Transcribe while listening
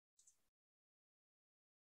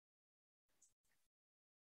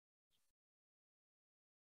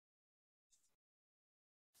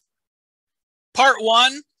Part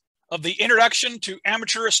 1 of the Introduction to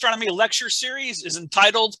Amateur Astronomy lecture series is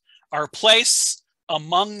entitled Our Place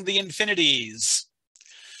Among the Infinities.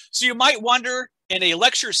 So you might wonder, in a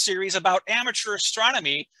lecture series about amateur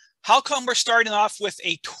astronomy, how come we're starting off with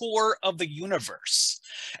a tour of the universe?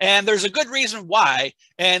 And there's a good reason why,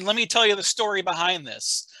 and let me tell you the story behind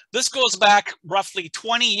this. This goes back roughly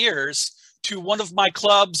 20 years to one of my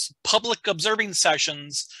club's public observing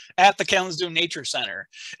sessions at the Kalamazoo Nature Center.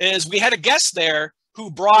 We had a guest there who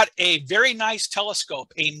brought a very nice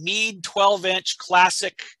telescope, a Meade 12-inch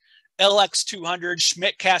classic LX200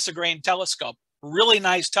 Schmidt-Cassegrain telescope. Really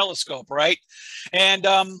nice telescope, right? And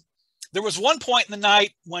there was one point in the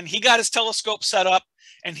night when he got his telescope set up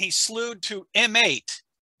and he slewed to M8,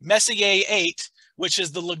 Messier 8, which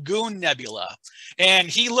is the Lagoon Nebula. And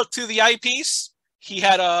he looked through the eyepiece. He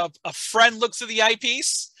had a friend look through the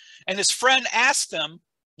eyepiece, and his friend asked him,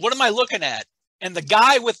 "What am I looking at?" And the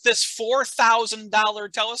guy with this $4,000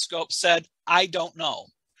 telescope said, "I don't know."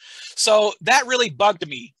 So that really bugged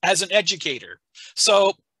me as an educator.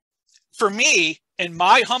 So for me, in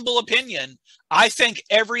my humble opinion, I think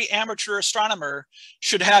every amateur astronomer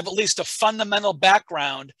should have at least a fundamental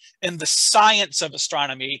background in the science of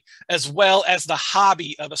astronomy as well as the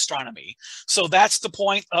hobby of astronomy. So that's the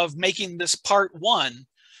point of making this part 1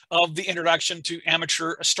 of the Introduction to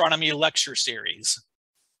Amateur Astronomy lecture series.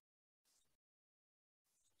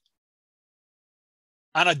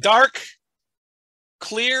 On a dark,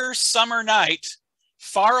 clear summer night,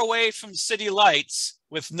 far away from city lights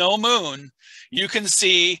with no moon, you can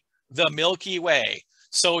see the Milky Way.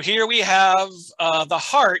 So here we have the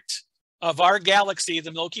heart of our galaxy,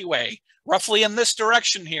 the Milky Way. Roughly in this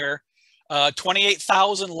direction here,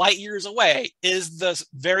 28,000 light years away, is the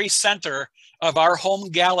very center of our home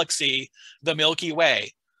galaxy, the Milky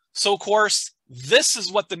Way. So of course, this is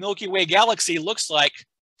what the Milky Way Galaxy looks like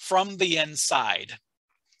from the inside.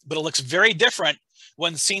 But it looks very different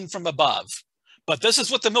when seen from above. But this is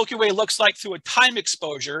what the Milky Way looks like through a time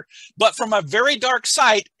exposure. But from a very dark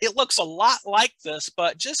site, it looks a lot like this,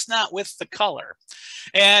 but just not with the color.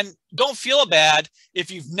 And don't feel bad if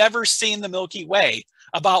you've never seen the Milky Way.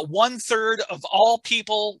 About 1/3 of all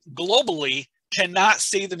people globally cannot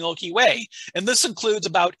see the Milky Way. And this includes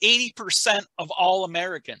about 80% of all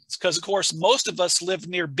Americans, because of course, most of us live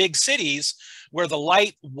near big cities where the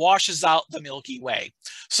light washes out the Milky Way.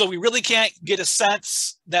 So we really can't get a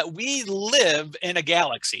sense that we live in a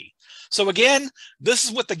galaxy. So again, this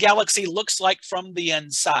is what the galaxy looks like from the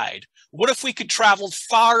inside. What if we could travel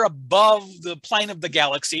far above the plane of the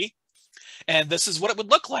galaxy? And this is what it would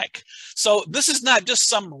look like. So this is not just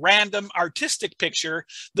some random artistic picture.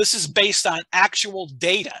 This is based on actual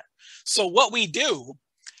data. So what we do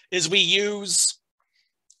is we use,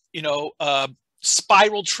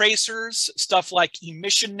 spiral tracers, stuff like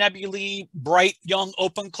emission nebulae, bright young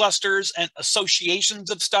open clusters, and associations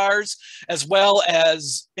of stars, as well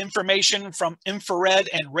as information from infrared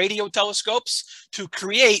and radio telescopes to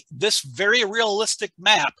create this very realistic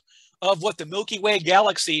map of what the Milky Way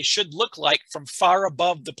Galaxy should look like from far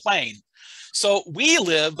above the plane. So we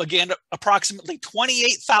live, again, approximately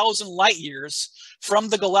 28,000 light years from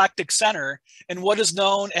the galactic center in what is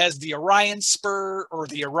known as the Orion Spur or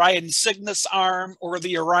the Orion Cygnus Arm or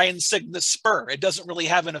the Orion Cygnus Spur. It doesn't really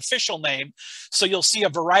have an official name, so you'll see a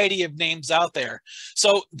variety of names out there.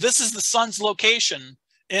 So this is the sun's location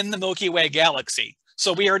in the Milky Way Galaxy.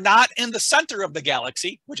 So we are not in the center of the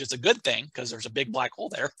galaxy, which is a good thing because there's a big black hole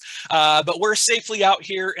there, but we're safely out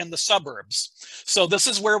here in the suburbs. So this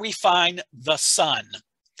is where we find the sun.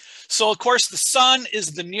 So of course, the sun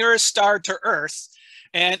is the nearest star to Earth,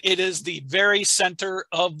 and it is the very center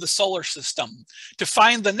of the solar system. To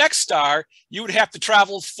find the next star, you would have to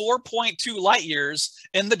travel 4.2 light years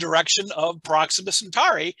in the direction of Proxima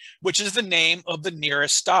Centauri, which is the name of the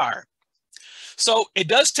nearest star. So it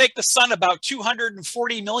does take the sun about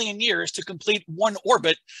 240 million years to complete one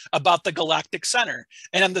orbit about the galactic center.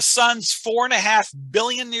 And in the sun's 4.5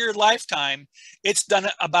 billion year lifetime, it's done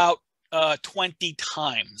it about 20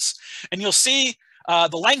 times. And you'll see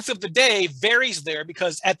the length of the day varies there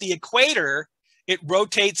because at the equator, it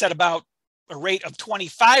rotates at about a rate of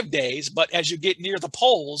 25 days, but as you get near the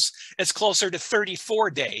poles, it's closer to 34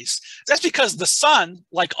 days. That's because the sun,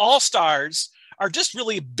 like all stars, are just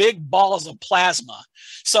really big balls of plasma.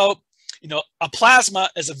 So, a plasma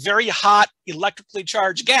is a very hot electrically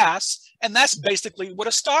charged gas, and that's basically what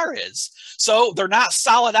a star is. So they're not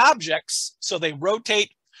solid objects, so they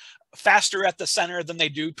rotate faster at the center than they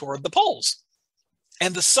do toward the poles.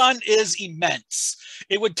 And the sun is immense.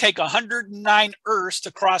 It would take 109 Earths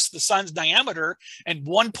to cross the sun's diameter and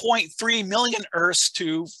 1.3 million Earths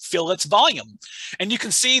to fill its volume. And you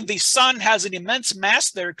can see the sun has an immense mass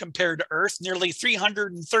there compared to Earth, nearly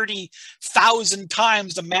 330,000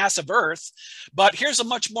 times the mass of Earth. But here's a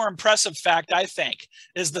much more impressive fact, I think,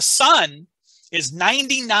 is the sun is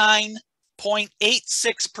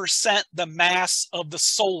 99.86% the mass of the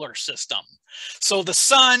solar system. So the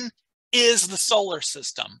sun is the solar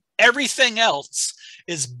system. Everything else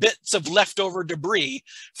is bits of leftover debris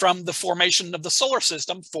from the formation of the solar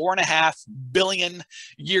system 4.5 billion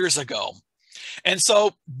years ago. And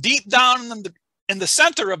so deep down in the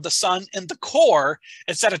center of the sun, in the core,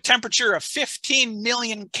 it's at a temperature of 15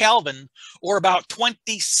 million Kelvin, or about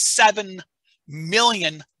 27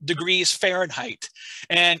 million degrees Fahrenheit.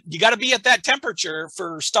 And you got to be at that temperature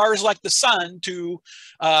for stars like the sun to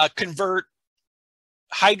convert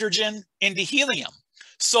hydrogen into helium.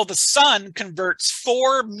 So the sun converts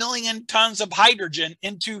 4 million tons of hydrogen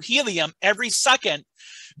into helium every second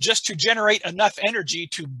just to generate enough energy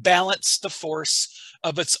to balance the force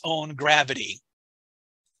of its own gravity.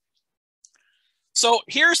 So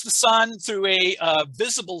here's the sun through a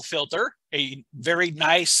visible filter, a very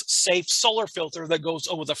nice, safe solar filter that goes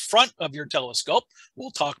over the front of your telescope.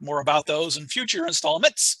 We'll talk more about those in future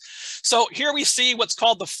installments. So here we see what's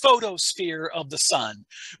called the photosphere of the sun,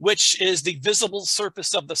 which is the visible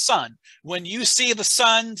surface of the sun. When you see the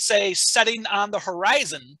sun, say, setting on the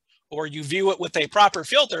horizon, or you view it with a proper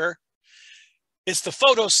filter, it's the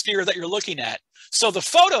photosphere that you're looking at. So the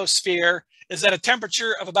photosphere is at a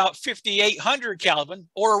temperature of about 5,800 Kelvin,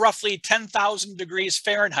 or roughly 10,000 degrees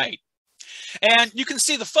Fahrenheit. And you can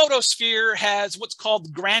see the photosphere has what's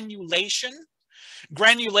called granulation.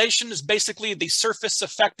 Granulation is basically the surface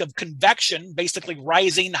effect of convection, basically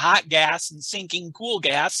rising hot gas and sinking cool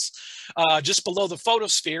gas just below the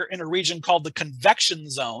photosphere in a region called the convection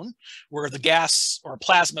zone, where the gas or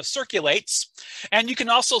plasma circulates. And you can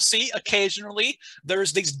also see occasionally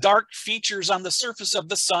there's these dark features on the surface of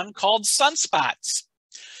the sun called sunspots.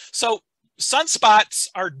 So sunspots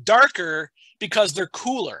are darker because they're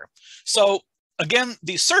cooler. So again,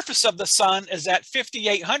 the surface of the sun is at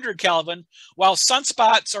 5,800 Kelvin, while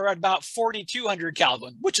sunspots are at about 4,200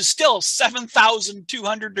 Kelvin, which is still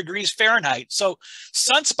 7,200 degrees Fahrenheit. So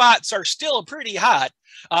sunspots are still pretty hot,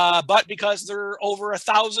 but because they're over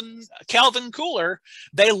 1,000 Kelvin cooler,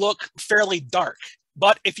 they look fairly dark.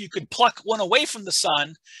 But if you could pluck one away from the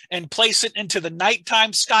sun and place it into the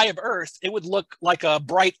nighttime sky of Earth, it would look like a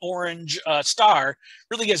bright orange star,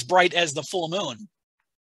 really as bright as the full moon.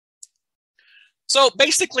 So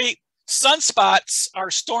basically, sunspots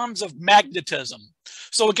are storms of magnetism.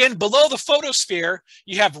 So again, below the photosphere,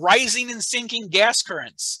 you have rising and sinking gas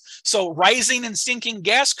currents. So rising and sinking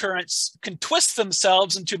gas currents can twist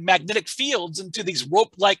themselves into magnetic fields, into these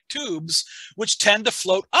rope-like tubes, which tend to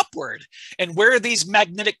float upward. And where these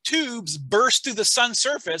magnetic tubes burst through the sun's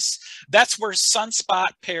surface, that's where sunspot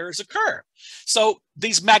pairs occur. So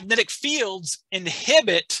these magnetic fields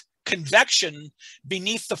inhibit convection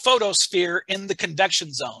beneath the photosphere in the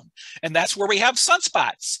convection zone. And that's where we have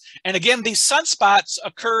sunspots. And again, these sunspots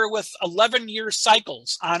occur with 11-year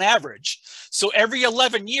cycles on average. So every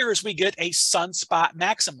 11 years, we get a sunspot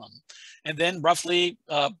maximum. And then roughly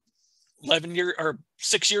 11 years or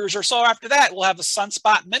 6 years or so after that, we'll have a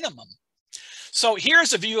sunspot minimum. So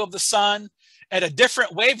here's a view of the sun at a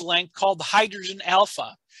different wavelength called the hydrogen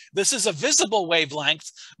alpha. This is a visible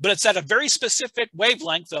wavelength, but it's at a very specific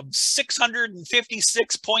wavelength of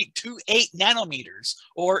 656.28 nanometers,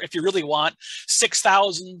 or if you really want,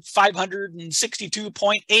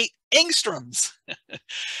 6,562.8 angstroms.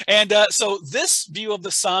 And so this view of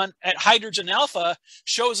the sun at hydrogen alpha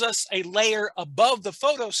shows us a layer above the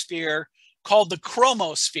photosphere called the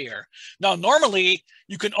chromosphere. Now, normally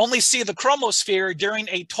you can only see the chromosphere during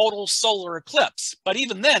a total solar eclipse, but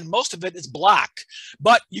even then, most of it is blocked.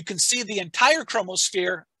 But you can see the entire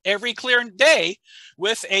chromosphere every clear day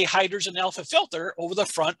with a hydrogen alpha filter over the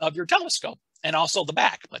front of your telescope, and also the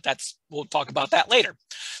back, but we'll talk about that later.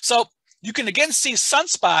 So you can again see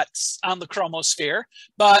sunspots on the chromosphere,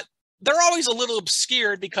 but they're always a little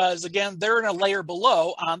obscured because, again, they're in a layer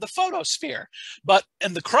below on the photosphere. But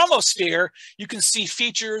in the chromosphere, you can see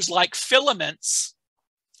features like filaments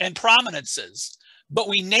and prominences. But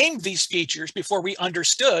we named these features before we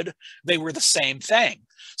understood they were the same thing.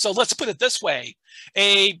 So let's put it this way.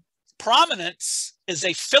 A prominence is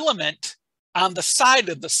a filament on the side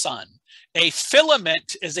of the sun. A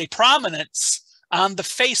filament is a prominence on the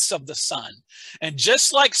face of the sun. And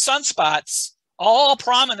just like sunspots, all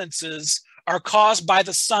prominences are caused by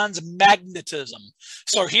the sun's magnetism.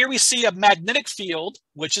 So here we see a magnetic field,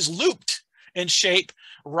 which is looped in shape,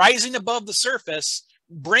 rising above the surface,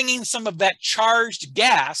 bringing some of that charged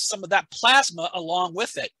gas, some of that plasma along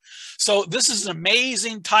with it. So this is an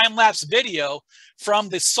amazing time-lapse video from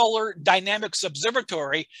the Solar Dynamics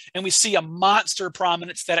Observatory, and we see a monster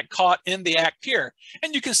prominence that it caught in the act here.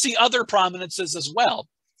 And you can see other prominences as well.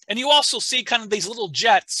 And you also see kind of these little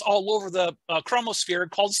jets all over the chromosphere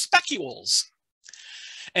called specules.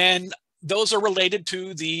 And those are related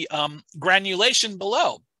to the granulation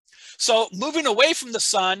below. So moving away from the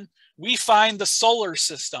sun, we find the solar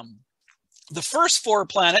system. The first four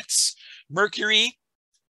planets, Mercury,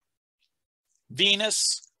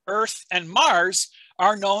 Venus, Earth, and Mars,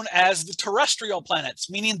 are known as the terrestrial planets,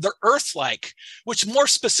 meaning they're Earth-like, which more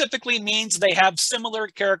specifically means they have similar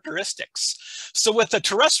characteristics. So with the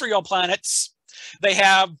terrestrial planets, they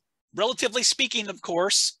have, relatively speaking, of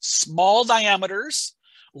course, small diameters,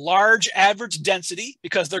 large average density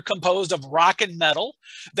because they're composed of rock and metal.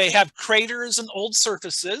 They have craters and old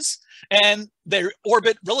surfaces, and they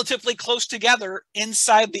orbit relatively close together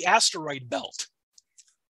inside the asteroid belt.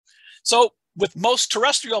 So with most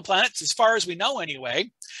terrestrial planets, as far as we know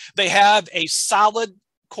anyway, they have a solid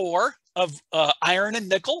core of iron and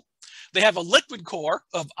nickel. They have a liquid core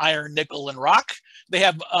of iron, nickel, and rock. They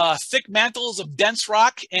have thick mantles of dense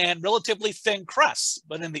rock and relatively thin crusts.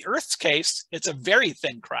 But in the Earth's case, it's a very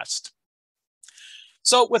thin crust.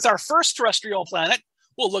 So with our first terrestrial planet,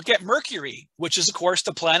 we'll look at Mercury, which is, of course,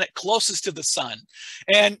 the planet closest to the sun.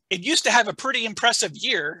 And it used to have a pretty impressive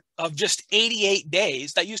year of just 88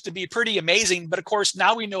 days. That used to be pretty amazing. But of course,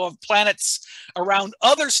 now we know of planets around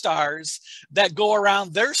other stars that go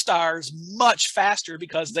around their stars much faster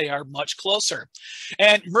because they are much closer.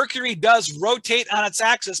 And Mercury does rotate on its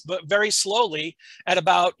axis, but very slowly at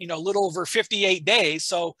about, a little over 58 days.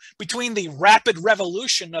 So between the rapid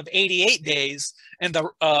revolution of 88 days and the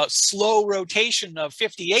slow rotation of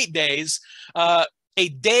 58 days, a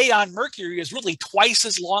day on Mercury is really twice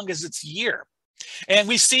as long as its year. And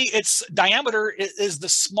we see its diameter is the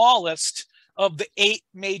smallest of the 8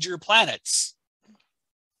 major planets.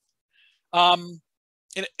 And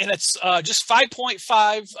it's just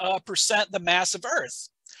 5.5% the mass of Earth.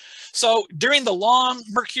 So during the long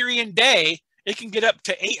Mercurian day, it can get up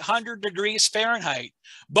to 800 degrees Fahrenheit.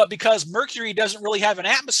 But because Mercury doesn't really have an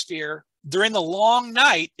atmosphere, during the long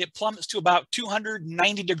night, it plummets to about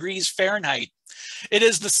 290 degrees Fahrenheit. It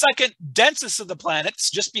is the second densest of the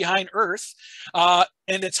planets, just behind Earth, and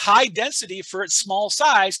its high density for its small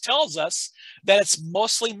size tells us that it's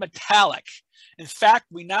mostly metallic. In fact,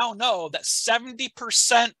 we now know that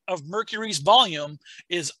 70% of Mercury's volume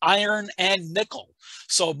is iron and nickel.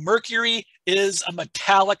 So Mercury is a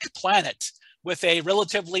metallic planet with a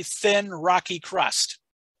relatively thin, rocky crust.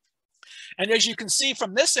 And as you can see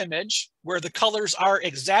from this image, where the colors are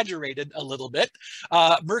exaggerated a little bit,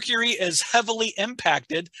 Mercury is heavily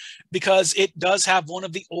impacted because it does have one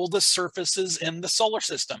of the oldest surfaces in the solar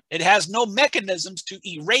system. It has no mechanisms to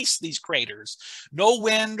erase these craters, no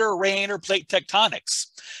wind or rain or plate tectonics.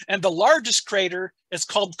 And the largest crater is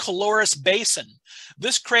called Caloris Basin.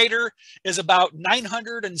 This crater is about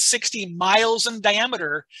 960 miles in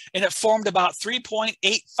diameter, and it formed about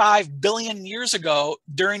 3.85 billion years ago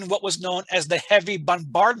during what was known as the heavy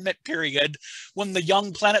bombardment period, when the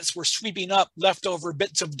young planets were sweeping up leftover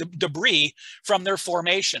bits of debris from their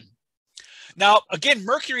formation. Now, again,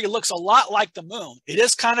 Mercury looks a lot like the moon. It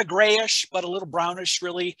is kind of grayish, but a little brownish,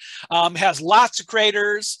 really. Has lots of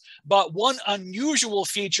craters, but one unusual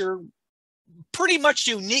feature, pretty much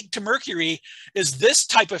unique to Mercury, is this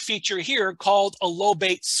type of feature here called a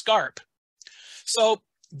lobate scarp. So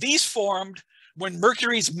these formed when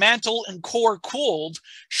Mercury's mantle and core cooled,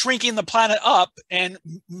 shrinking the planet up and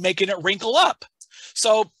making it wrinkle up.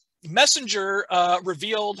 So MESSENGER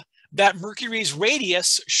revealed that Mercury's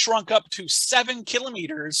radius shrunk up to 7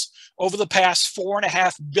 kilometers over the past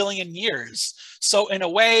 4.5 billion years. So in a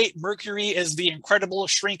way, Mercury is the incredible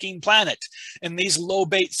shrinking planet. And these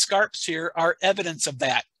lobate scarps here are evidence of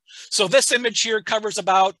that. So this image here covers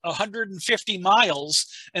about 150 miles.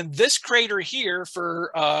 And this crater here,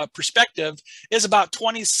 for perspective, is about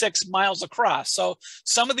 26 miles across. So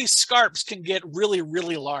some of these scarps can get really,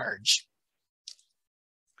 really large.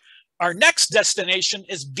 Our next destination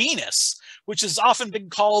is Venus, which has often been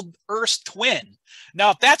called Earth's twin. Now,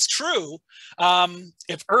 if that's true,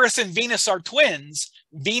 if Earth and Venus are twins,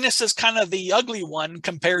 Venus is kind of the ugly one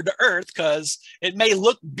compared to Earth because it may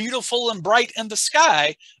look beautiful and bright in the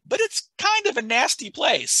sky, but it's kind of a nasty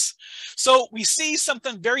place. So we see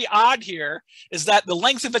something very odd here is that the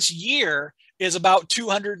length of its year is about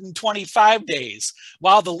 225 days,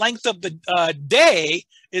 while the length of the day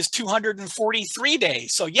is 243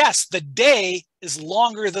 days. So yes, the day is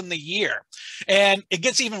longer than the year. And it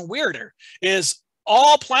gets even weirder, is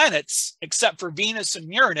all planets, except for Venus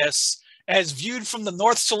and Uranus, as viewed from the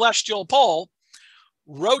North Celestial Pole,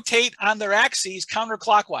 rotate on their axes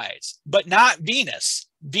counterclockwise, but not Venus.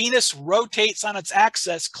 Venus rotates on its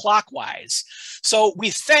axis clockwise. So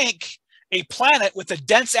we think a planet with a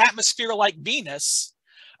dense atmosphere like Venus,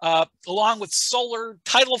 along with solar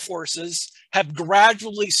tidal forces, have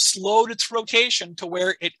gradually slowed its rotation to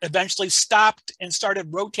where it eventually stopped and started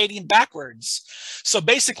rotating backwards. So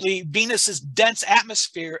basically, Venus's dense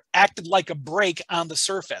atmosphere acted like a brake on the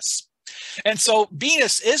surface. And so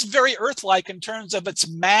Venus is very Earth-like in terms of its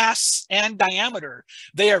mass and diameter.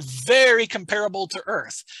 They are very comparable to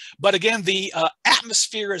Earth. But again, the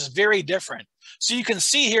atmosphere is very different. So you can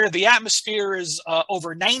see here, the atmosphere is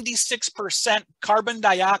over 96% carbon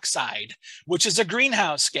dioxide, which is a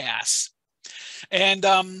greenhouse gas. And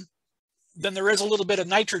then there is a little bit of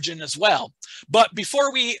nitrogen as well. But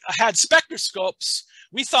before we had spectroscopes,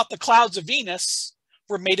 we thought the clouds of Venus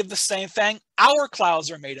were made of the same thing our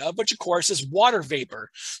clouds are made of, which of course is water vapor.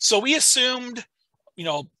 So we assumed, you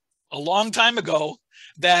know, a long time ago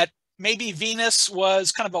that maybe Venus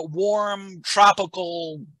was kind of a warm,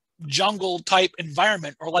 tropical, jungle type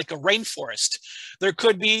environment, or like a rainforest. There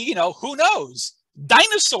could be, you know, who knows,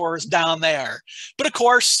 dinosaurs down there. But of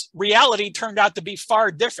course, reality turned out to be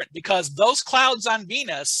far different, because those clouds on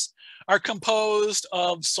Venus are composed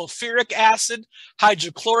of sulfuric acid,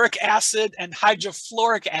 hydrochloric acid, and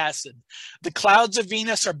hydrofluoric acid. The clouds of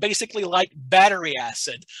Venus are basically like battery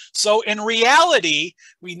acid. So in reality,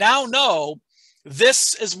 we now know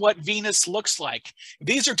this is what Venus looks like.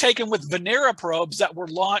 These are taken with Venera probes that were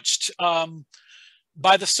launched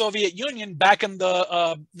by the Soviet Union back in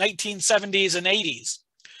the 1970s and 80s.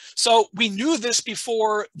 So we knew this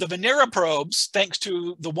before the Venera probes, thanks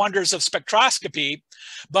to the wonders of spectroscopy,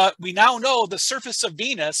 but we now know the surface of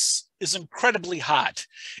Venus is incredibly hot.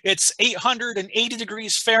 It's 880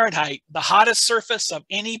 degrees Fahrenheit, the hottest surface of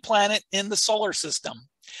any planet in the solar system.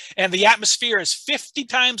 And the atmosphere is 50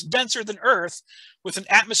 times denser than Earth, with an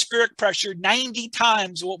atmospheric pressure 90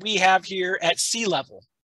 times what we have here at sea level.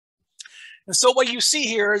 And so what you see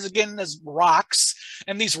here is, again, is rocks,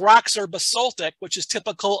 and these rocks are basaltic, which is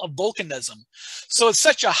typical of volcanism. So it's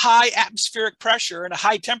such a high atmospheric pressure and a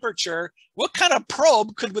high temperature. What kind of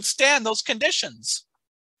probe could withstand those conditions?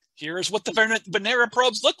 Here's what the Venera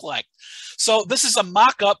probes look like. So this is a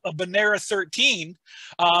mock-up of Venera 13,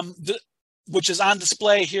 which is on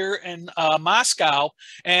display here in Moscow.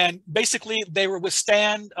 And basically they were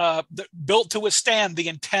built to withstand the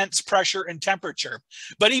intense pressure and temperature.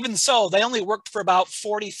 But even so, they only worked for about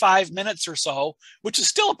 45 minutes or so, which is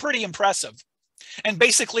still pretty impressive. And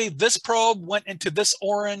basically this probe went into this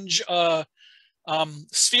orange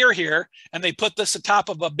sphere here, and they put this atop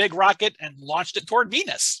of a big rocket and launched it toward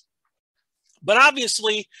Venus. But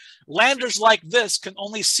obviously, landers like this can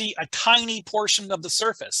only see a tiny portion of the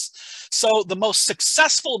surface. So the most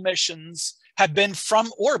successful missions have been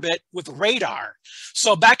from orbit with radar.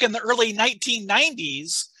 So back in the early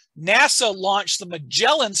 1990s, NASA launched the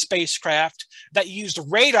Magellan spacecraft that used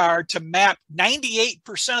radar to map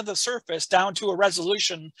 98% of the surface down to a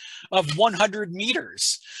resolution of 100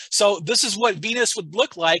 meters. So this is what Venus would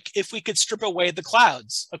look like if we could strip away the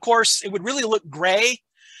clouds. Of course, it would really look gray.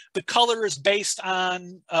 The color is based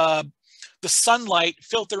on the sunlight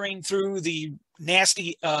filtering through the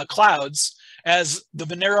nasty clouds, as the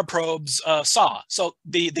Venera probes saw. So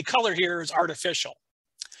the color here is artificial.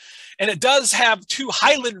 And it does have two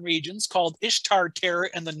highland regions called Ishtar Terra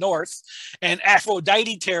in the north and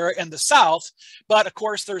Aphrodite Terra in the south. But of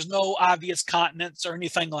course, there's no obvious continents or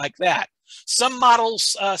anything like that. Some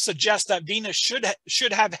models suggest that Venus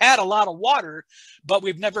should have had a lot of water, but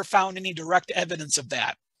we've never found any direct evidence of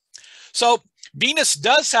that. So Venus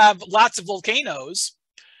does have lots of volcanoes.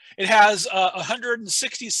 It has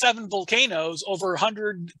 167 volcanoes over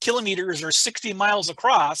 100 kilometers or 60 miles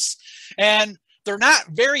across, and they're not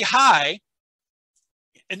very high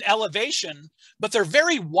in elevation, but they're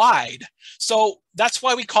very wide. So that's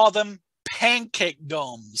why we call them pancake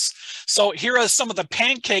domes. So here are some of the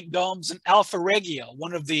pancake domes in Alpha Regia,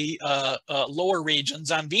 one of the lower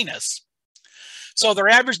regions on Venus. So their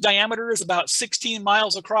average diameter is about 16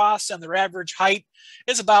 miles across, and their average height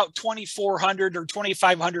is about 2,400 or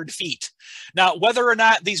 2,500 feet. Now, whether or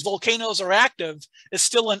not these volcanoes are active is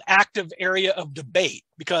still an active area of debate,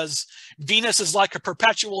 because Venus is like a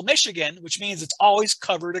perpetual Michigan, which means it's always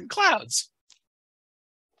covered in clouds.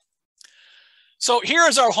 So here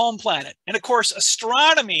is our home planet. And of course,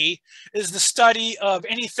 astronomy is the study of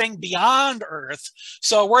anything beyond Earth.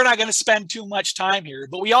 So we're not going to spend too much time here,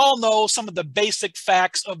 but we all know some of the basic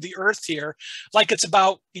facts of the Earth here, like it's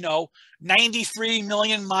about, 93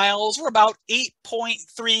 million miles, or about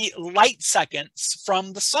 8.3 light seconds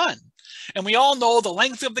from the sun. And we all know the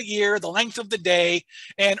length of the year, the length of the day,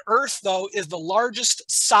 and Earth, though, is the largest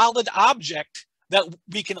solid object that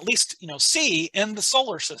we can at least see in the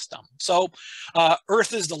solar system. So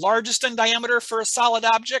Earth is the largest in diameter for a solid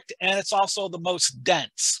object, and it's also the most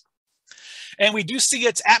dense. And we do see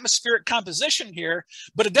its atmospheric composition here,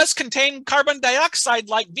 but it does contain carbon dioxide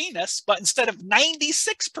like Venus, but instead of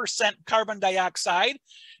 96% carbon dioxide,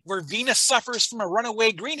 where Venus suffers from a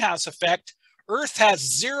runaway greenhouse effect, Earth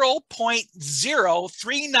has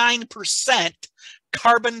 0.039%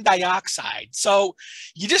 carbon dioxide. So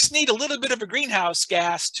you just need a little bit of a greenhouse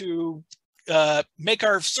gas to make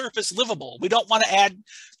our surface livable. We don't want to add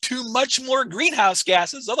too much more greenhouse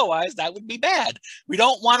gases, otherwise that would be bad. We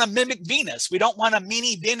don't want to mimic Venus. We don't want a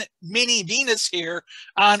mini Venus here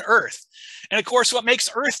on Earth. And of course, what makes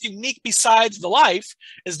Earth unique besides the life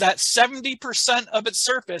is that 70% of its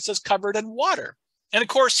surface is covered in water. And of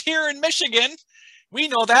course, here in Michigan, we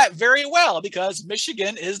know that very well because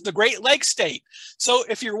Michigan is the Great Lakes state. So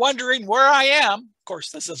if you're wondering where I am, of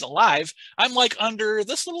course, this is alive, I'm like under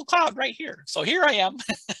this little cloud right here. So here I am.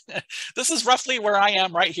 This is roughly where I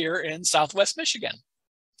am right here in Southwest Michigan.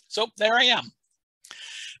 So there I am.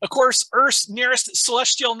 Of course, Earth's nearest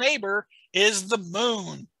celestial neighbor is the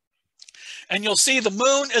moon. And you'll see the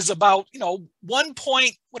moon is about, 1.2,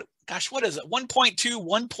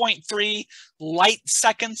 1.3 light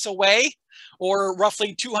seconds away, or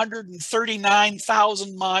roughly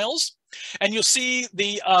 239,000 miles. And you'll see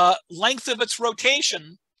the length of its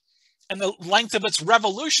rotation and the length of its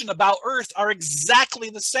revolution about Earth are exactly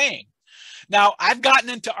the same. Now, I've gotten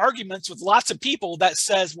into arguments with lots of people that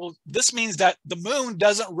says, well, this means that the moon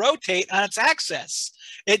doesn't rotate on its axis.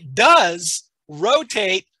 It does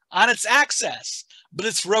rotate on its axis, but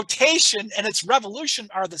its rotation and its revolution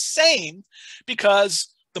are the same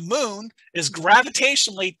because the moon is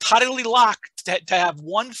gravitationally tidally locked to have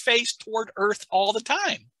one face toward Earth all the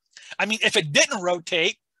time. I mean, if it didn't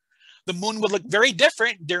rotate, the moon would look very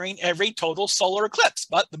different during every total solar eclipse,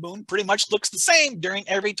 but the moon pretty much looks the same during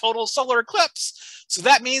every total solar eclipse. So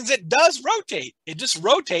that means it does rotate. It just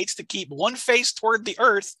rotates to keep one face toward the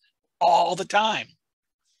Earth all the time.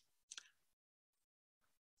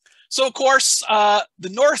 So, of course, the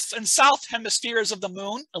north and south hemispheres of the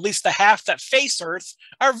moon, at least the half that face Earth,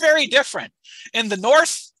 are very different. In the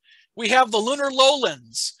north, we have the lunar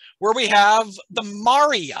lowlands, where we have the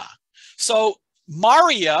Maria. So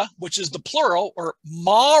Maria, which is the plural, or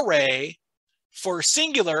mare for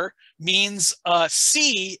singular, means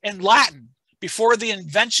sea in Latin. Before the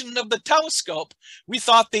invention of the telescope, we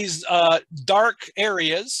thought these dark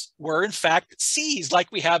areas were in fact seas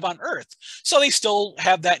like we have on Earth. So they still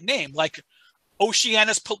have that name, like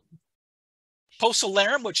Oceanus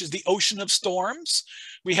Procellarum, which is the ocean of storms.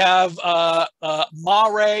 We have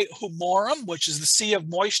Mare Humorum, which is the sea of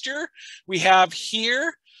moisture. We have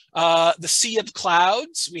here the sea of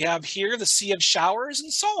clouds. We have here the sea of showers,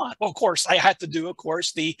 and so on. Well, of course, I had to do, of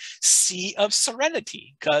course, the sea of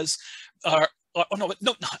serenity, because I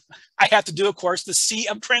had to do, of course, the Sea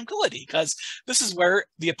of Tranquility, because this is where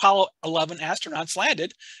the Apollo 11 astronauts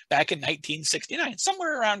landed back in 1969,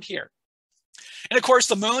 somewhere around here. And of course,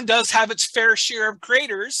 the moon does have its fair share of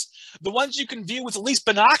craters. The ones you can view with at least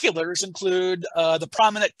binoculars include the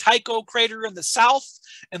prominent Tycho crater in the south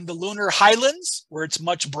and the lunar highlands, where it's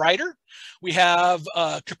much brighter. We have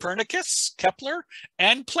Copernicus, Kepler,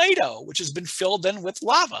 and Plato, which has been filled in with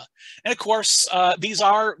lava. And of course, these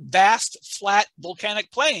are vast, flat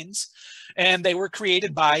volcanic plains, and they were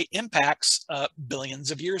created by impacts billions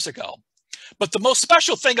of years ago. But the most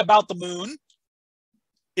special thing about the moon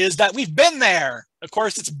is that we've been there. Of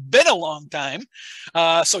course, it's been a long time.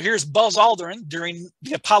 So here's Buzz Aldrin during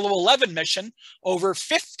the Apollo 11 mission over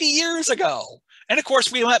 50 years ago. And of course,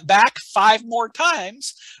 we went back 5 more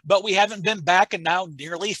times, but we haven't been back in now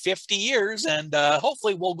nearly 50 years. And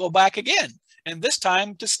hopefully we'll go back again, and this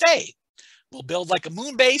time to stay. We'll build like a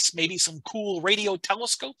moon base, maybe some cool radio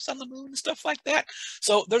telescopes on the moon and stuff like that.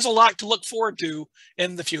 So there's a lot to look forward to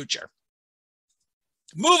in the future.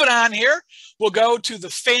 Moving on here, we'll go to the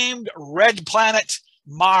famed red planet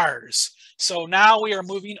Mars. So now we are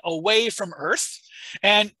moving away from Earth.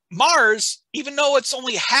 And Mars, even though it's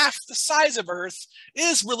only half the size of Earth,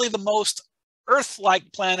 is really the most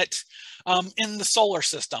Earth-like planet in the solar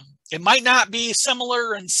system. It might not be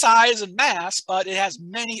similar in size and mass, but it has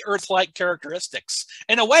many Earth-like characteristics.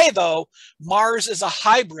 In a way, though, Mars is a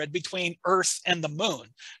hybrid between Earth and the moon.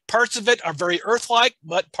 Parts of it are very Earth-like,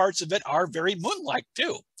 but parts of it are very moon-like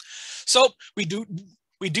too. So we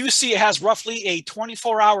do see it has roughly a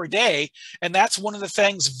 24-hour day, and that's one of the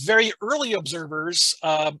things very early observers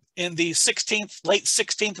in the late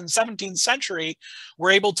 16th and 17th century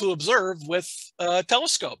were able to observe with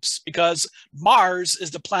telescopes, because Mars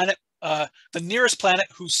is the planet, the nearest planet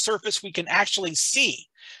whose surface we can actually see.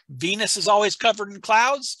 Venus is always covered in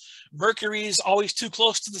clouds. Mercury is always too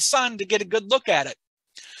close to the sun to get a good look at it.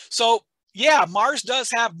 So yeah, Mars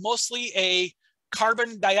does have mostly a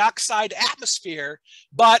carbon dioxide atmosphere,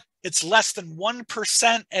 but it's less than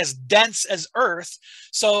 1% as dense as Earth.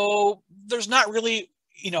 So there's not really,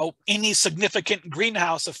 any significant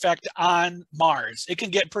greenhouse effect on Mars. It can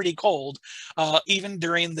get pretty cold even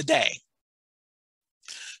during the day.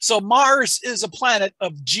 So Mars is a planet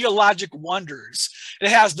of geologic wonders. It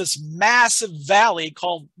has this massive valley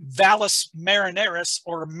called Valles Marineris,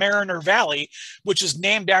 or Mariner Valley, which is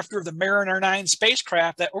named after the Mariner 9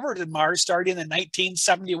 spacecraft that orbited Mars starting in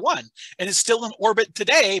 1971. And is still in orbit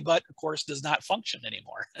today, but of course does not function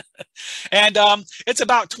anymore. And it's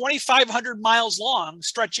about 2,500 miles long,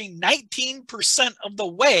 stretching 19% of the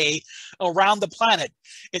way around the planet.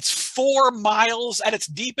 It's 4 miles at its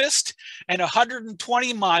deepest and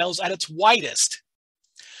 120 miles at its widest.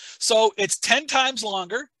 So it's 10 times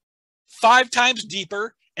longer, 5 times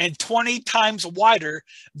deeper, and 20 times wider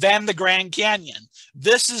than the Grand Canyon.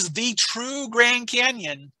 This is the true Grand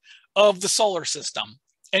Canyon of the solar system.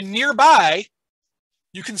 And nearby,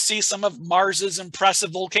 you can see some of Mars's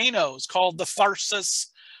impressive volcanoes called the Tharsis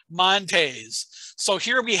Montes. So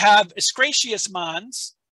here we have Iscratius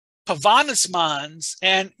Mons, Pavonis Mons,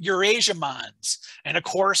 and Eurasia Mons. And of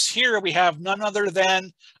course, here we have none other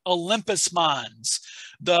than Olympus Mons,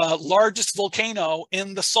 the largest volcano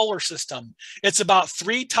in the solar system. It's about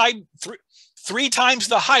three times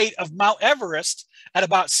the height of Mount Everest at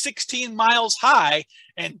about 16 miles high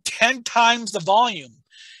and 10 times the volume.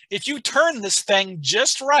 If you turn this thing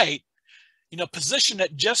just right, position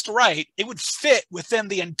it just right, it would fit within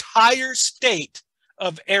the entire state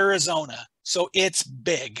of Arizona. So it's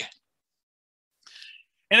big.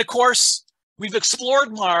 And of course, we've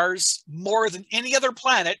explored Mars more than any other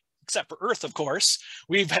planet, except for Earth, of course.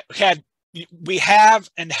 We have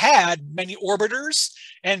and had many orbiters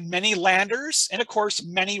and many landers, and of course,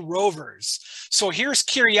 many rovers. So here's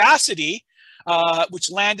Curiosity, which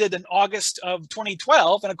landed in August of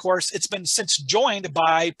 2012. And of course, it's been since joined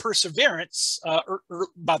by Perseverance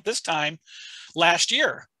about this time last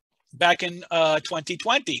year, back in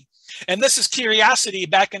 2020. And this is Curiosity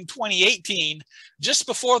back in 2018, just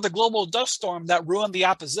before the global dust storm that ruined the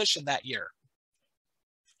opposition that year.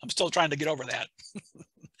 I'm still trying to get over that.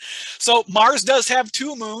 So Mars does have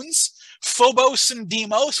 2 moons, Phobos and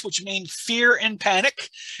Deimos, which mean fear and panic.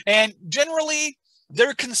 And generally,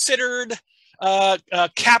 they're considered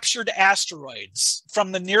captured asteroids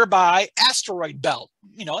from the nearby asteroid belt.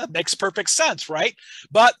 It makes perfect sense, right?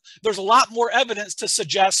 But there's a lot more evidence to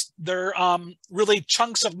suggest they're really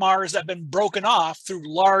chunks of Mars that have been broken off through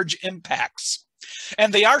large impacts.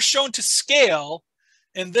 And they are shown to scale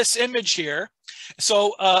in this image here.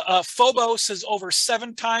 So Phobos is over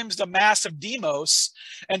 7 times the mass of Deimos,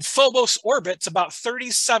 and Phobos orbits about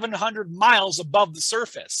 3,700 miles above the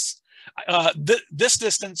surface. This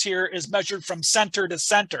distance here is measured from center to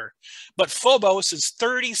center, but Phobos is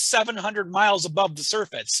 3,700 miles above the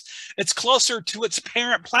surface. It's closer to its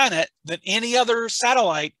parent planet than any other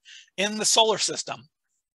satellite in the solar system.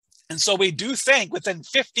 And so we do think within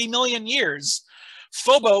 50 million years,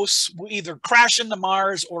 Phobos will either crash into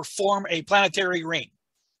Mars or form a planetary ring.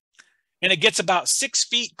 And it gets about 6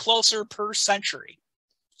 feet closer per century.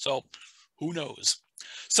 So who knows?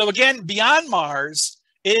 So again, beyond Mars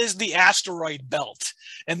is the asteroid belt.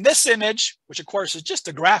 And this image, which of course is just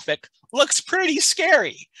a graphic, looks pretty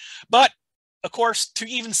scary. But of course, to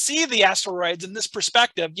even see the asteroids in this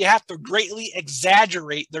perspective, you have to greatly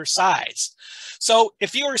exaggerate their size. So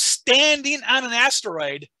if you were standing on an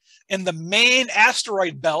asteroid in the main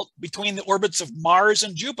asteroid belt between the orbits of Mars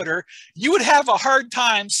and Jupiter, you would have a hard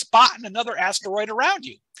time spotting another asteroid around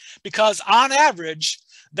you, because on average,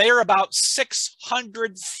 they are about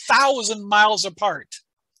 600,000 miles apart.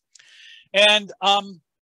 And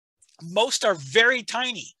most are very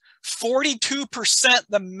tiny. 42%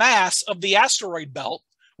 the mass of the asteroid belt,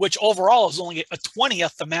 which overall is only a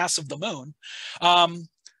 20th the mass of the moon.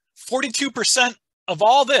 42% of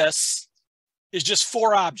all this is just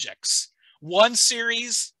 4 objects. One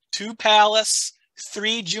series 2 Pallas,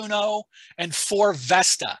 3 Juno, and 4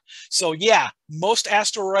 Vesta. So yeah, most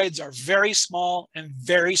asteroids are very small and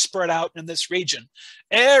very spread out in this region.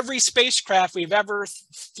 Every spacecraft we've ever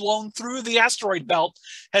flown through the asteroid belt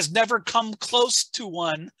has never come close to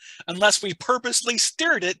one unless we purposely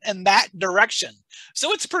steered it in that direction.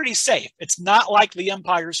 So it's pretty safe. It's not like The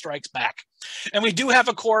Empire Strikes Back. And we do have,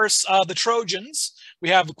 of course, the Trojans. We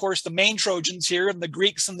have, of course, the main Trojans here, and the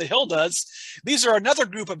Greeks and the Hildas. These are another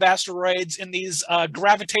group of asteroids in these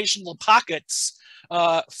gravitational pockets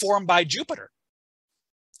formed by Jupiter.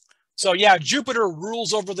 So yeah, Jupiter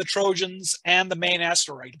rules over the Trojans and the main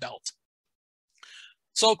asteroid belt.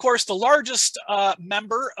 So of course, the largest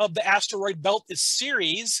member of the asteroid belt is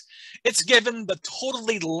Ceres. It's given the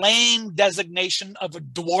totally lame designation of a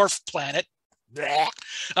dwarf planet.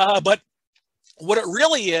 But what it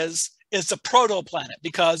really is a protoplanet,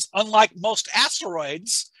 because unlike most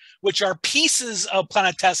asteroids, which are pieces of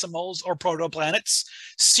planetesimals or protoplanets,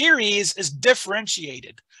 Ceres is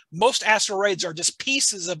differentiated. Most asteroids are just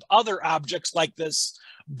pieces of other objects like this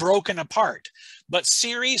broken apart. But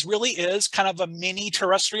Ceres really is kind of a mini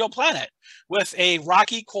terrestrial planet with a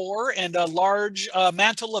rocky core and a large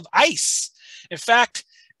mantle of ice. In fact,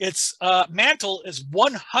 its mantle is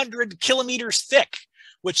 100 kilometers thick,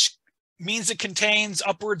 which means it contains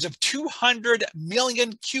upwards of 200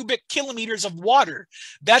 million cubic kilometers of water.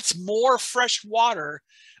 That's more fresh water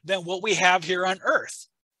than what we have here on Earth.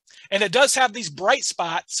 And it does have these bright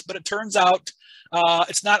spots, but it turns out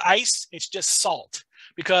it's not ice, it's just salt,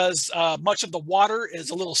 because much of the water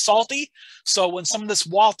is a little salty. So when some of this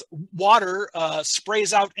water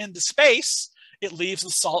sprays out into space, it leaves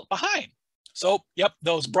the salt behind. So, yep,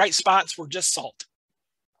 those bright spots were just salt.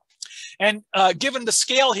 And given the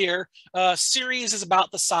scale here, Ceres is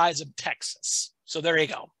about the size of Texas. So there you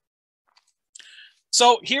go.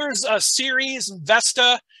 So here's Ceres and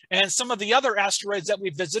Vesta and some of the other asteroids that we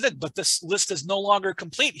visited, but this list is no longer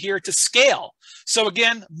complete here to scale. So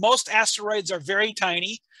again, most asteroids are very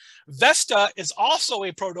tiny. Vesta is also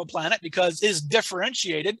a protoplanet because it is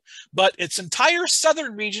differentiated, but its entire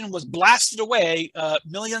southern region was blasted away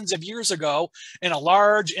millions of years ago in a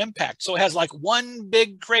large impact. So it has like one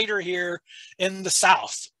big crater here in the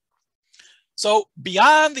south. So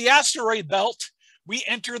beyond the asteroid belt, we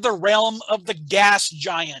enter the realm of the gas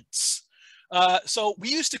giants. So we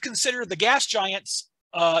used to consider the gas giants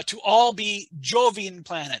to all be Jovian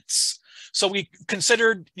planets. So we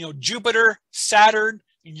considered, Jupiter, Saturn,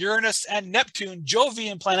 Uranus, and Neptune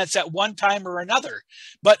Jovian planets at one time or another.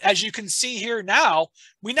 But as you can see here now,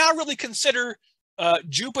 we now really consider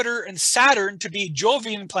Jupiter and Saturn to be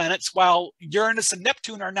Jovian planets, while Uranus and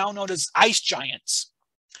Neptune are now known as ice giants.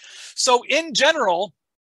 So in general,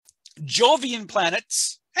 Jovian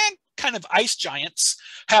planets and kind of ice giants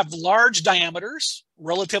have large diameters,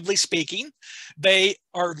 relatively speaking. They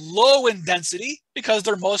are low in density because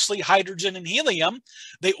they're mostly hydrogen and helium.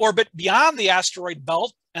 They orbit beyond the asteroid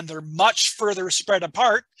belt and they're much further spread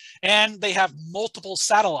apart, and they have multiple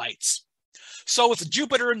satellites. So with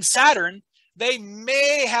Jupiter and Saturn, they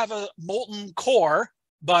may have a molten core,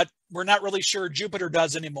 but we're not really sure Jupiter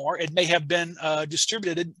does anymore. It may have been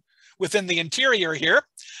distributed within the interior here,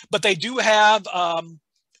 but they do have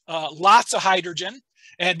lots of hydrogen.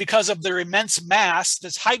 And because of their immense mass,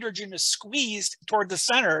 this hydrogen is squeezed toward the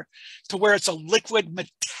center to where it's a liquid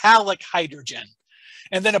metallic hydrogen.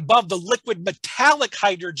 And then above the liquid metallic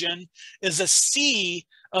hydrogen is a sea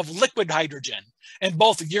of liquid hydrogen. And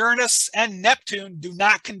both Uranus and Neptune do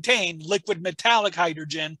not contain liquid metallic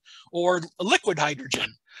hydrogen or liquid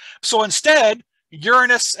hydrogen. So instead,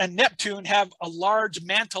 Uranus and Neptune have a large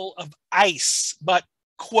mantle of ice, but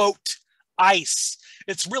quote, ice.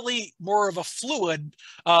 It's really more of a fluid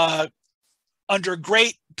under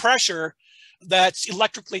great pressure that's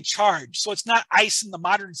electrically charged. So it's not ice in the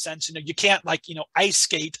modern sense. You can't ice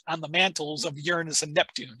skate on the mantles of Uranus and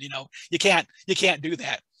Neptune. You can't do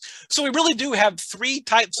that. So we really do have three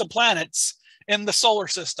types of planets in the solar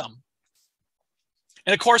system.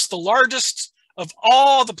 And of course, the largest of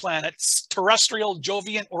all the planets, terrestrial,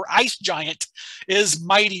 Jovian, or ice giant, is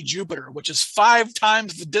mighty Jupiter, which is 5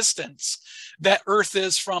 times the distance that Earth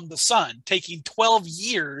is from the sun, taking 12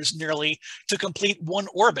 years nearly to complete one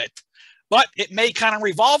orbit. But it may kind of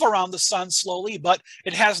revolve around the sun slowly, but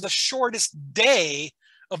it has the shortest day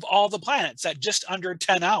of all the planets at just under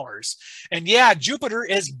 10 hours. And yeah, Jupiter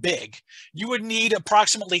is big. You would need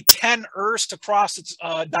approximately 10 Earths to cross its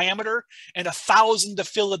diameter and 1,000 to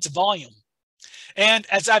fill its volume. And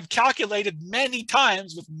as I've calculated many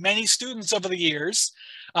times with many students over the years,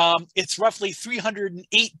 it's roughly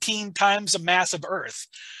 318 times the mass of Earth.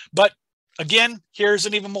 But again, here's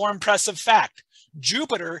an even more impressive fact.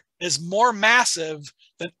 Jupiter is more massive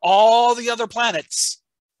than all the other planets,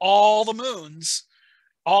 all the moons,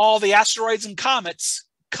 all the asteroids and comets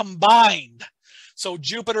combined. So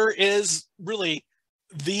Jupiter is really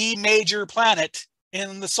the major planet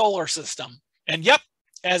in the solar system. And yep,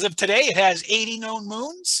 as of today, it has 80 known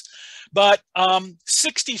moons, but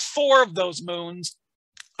 64 of those moons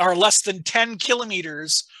are less than 10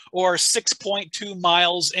 kilometers or 6.2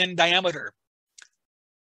 miles in diameter.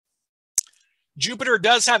 Jupiter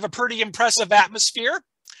does have a pretty impressive atmosphere.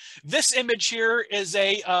 This image here is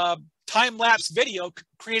a time-lapse video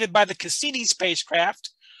created by the Cassini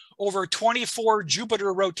spacecraft over 24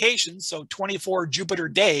 Jupiter rotations, so 24 Jupiter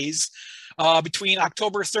days, between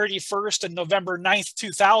October 31st and November 9th,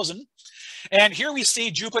 2000. And here we see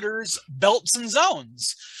Jupiter's belts and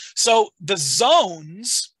zones. So the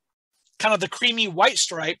zones, kind of the creamy white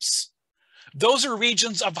stripes, those are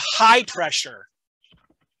regions of high pressure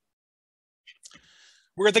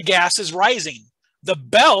where the gas is rising. The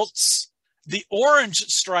belts, the orange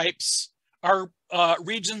stripes, are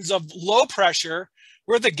regions of low pressure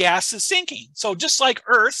where the gas is sinking. So just like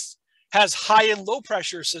Earth has high and low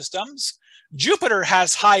pressure systems, Jupiter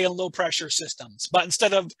has high and low pressure systems. But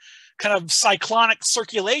instead of kind of cyclonic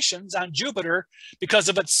circulations on Jupiter, because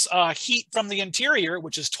of its heat from the interior,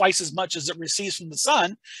 which is twice as much as it receives from the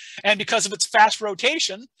sun, and because of its fast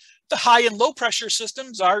rotation, the high and low pressure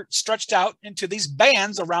systems are stretched out into these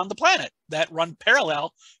bands around the planet that run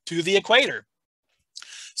parallel to the equator.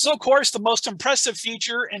 So, of course, the most impressive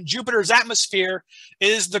feature in Jupiter's atmosphere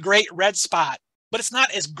is the Great Red Spot, but it's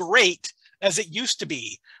not as great as it used to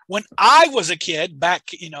be. When I was a kid back,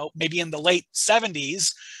 maybe in the late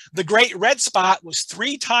 70s, the Great Red Spot was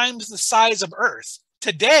 3 times the size of Earth.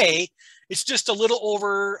 Today, it's just a little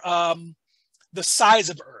over the size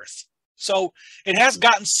of Earth. So it has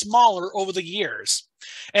gotten smaller over the years.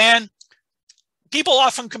 And people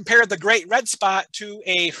often compare the Great Red Spot to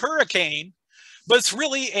a hurricane, but it's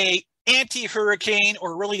really a anti-hurricane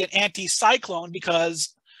or really an anti-cyclone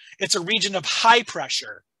because it's a region of high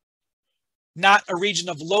pressure, not a region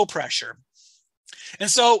of low pressure. And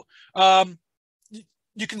so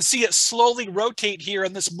you can see it slowly rotate here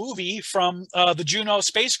in this movie from the Juno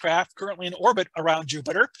spacecraft currently in orbit around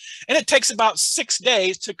Jupiter. And it takes about 6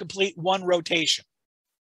 days to complete one rotation.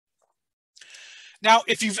 Now,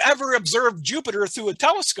 if you've ever observed Jupiter through a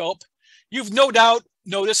telescope, you've no doubt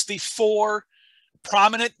noticed the 4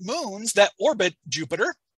 prominent moons that orbit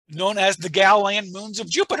Jupiter, known as the Galilean moons of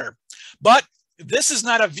Jupiter. But this is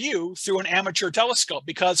not a view through an amateur telescope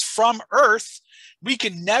because from Earth, we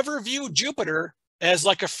can never view Jupiter as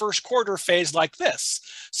like a first quarter phase like this.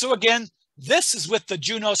 So again, this is with the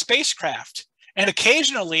Juno spacecraft. And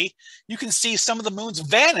occasionally you can see some of the moons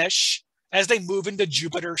vanish as they move into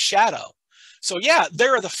Jupiter's shadow. So yeah,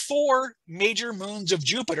 there are the 4 major moons of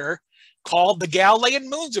Jupiter called the Galilean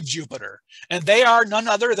moons of Jupiter. And they are none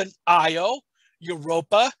other than Io,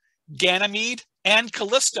 Europa, Ganymede, and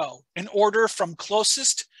Callisto in order from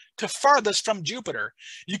closest to farthest from Jupiter.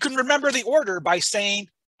 You can remember the order by saying,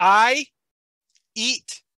 I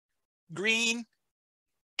eat green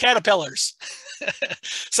caterpillars.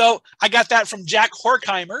 So I got that from Jack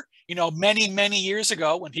Horkheimer, many, many years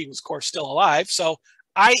ago when he was, of course, still alive. So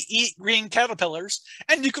I eat green caterpillars,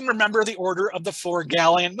 and you can remember the order of the 4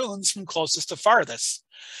 Galilean moons from closest to farthest.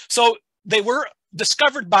 So they were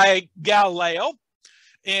discovered by Galileo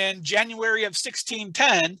in January of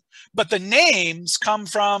 1610, but the names come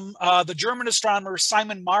from the German astronomer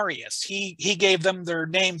Simon Marius. He gave them their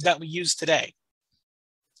names that we use today.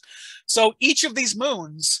 So each of these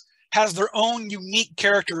moons has their own unique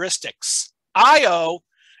characteristics. Io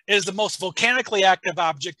is the most volcanically active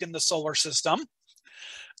object in the solar system.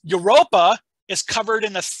 Europa is covered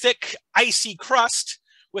in a thick, icy crust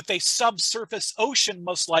with a subsurface ocean,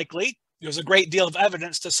 most likely. There's a great deal of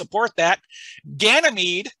evidence to support that.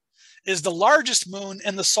 Ganymede is the largest moon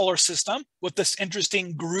in the solar system with this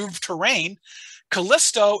interesting grooved terrain.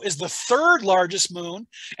 Callisto is the 3rd largest moon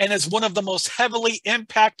and is one of the most heavily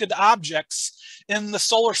impacted objects in the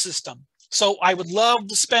solar system. So I would love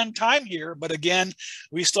to spend time here, but again,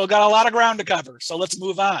 we still got a lot of ground to cover. So let's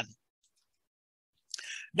move on.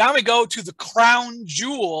 Now we go to the crown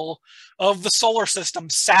jewel of the solar system,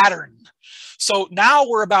 Saturn. So now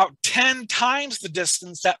we're about 10 times the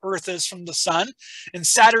distance that Earth is from the sun, and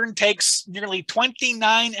Saturn takes nearly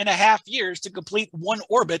 29.5 years to complete one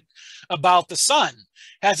orbit about the sun.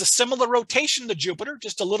 It has a similar rotation to Jupiter,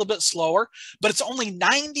 just a little bit slower, but it's only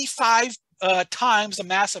 95 times the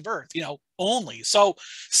mass of Earth, only. So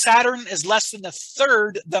Saturn is less than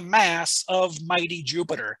 1/3 the mass of mighty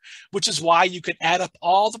Jupiter, which is why you could add up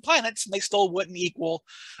all the planets and they still wouldn't equal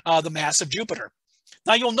the mass of Jupiter.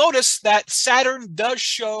 Now you'll notice that Saturn does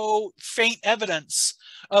show faint evidence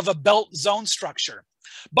of a belt zone structure.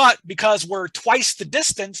 But because we're twice the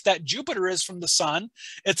distance that Jupiter is from the sun,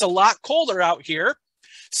 it's a lot colder out here.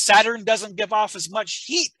 Saturn doesn't give off as much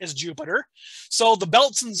heat as Jupiter. So the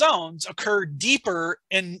belts and zones occur deeper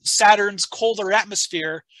in Saturn's colder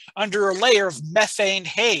atmosphere under a layer of methane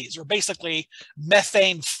haze, or basically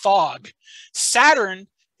methane fog. Saturn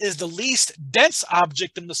is the least dense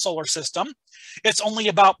object in the solar system. It's only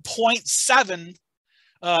about 0.7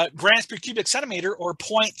 grams per cubic centimeter, or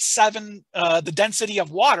 0.7 the density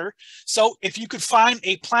of water. So if you could find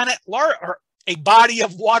a planet or a body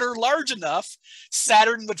of water large enough,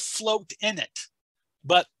 Saturn would float in it.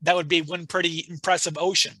 But that would be one pretty impressive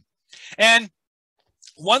ocean. And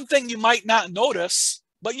one thing you might not notice,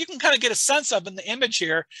 but you can kind of get a sense of in the image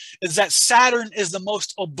here, is that Saturn is the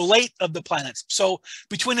most oblate of the planets. So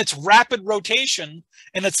between its rapid rotation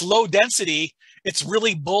and its low density, it's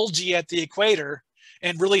really bulgy at the equator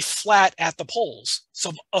and really flat at the poles.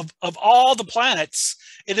 So of all the planets,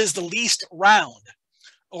 it is the least round.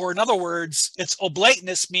 Or in other words, its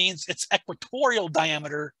oblateness means its equatorial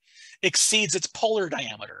diameter exceeds its polar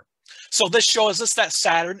diameter. So this shows us that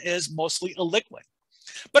Saturn is mostly a liquid.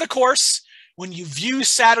 But of course, when you view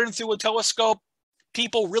Saturn through a telescope,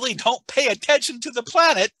 people really don't pay attention to the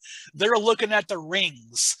planet. They're looking at the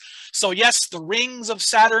rings. So yes, the rings of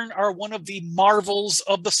Saturn are one of the marvels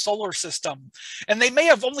of the solar system. And they may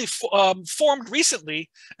have only formed recently,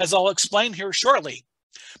 as I'll explain here shortly.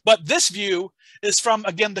 But this view is from,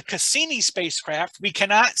 again, the Cassini spacecraft. We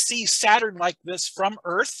cannot see Saturn like this from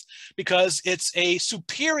Earth because it's a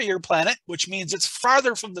superior planet, which means it's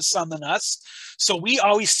farther from the sun than us. So we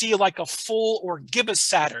always see like a full or gibbous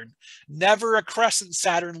Saturn, never a crescent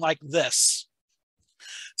Saturn like this.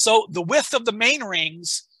 So the width of the main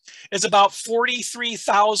rings is about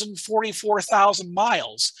 43,000, 44,000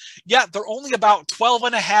 miles, yet they're only about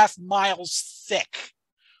 12.5 miles thick.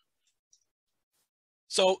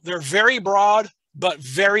 So they're very broad, but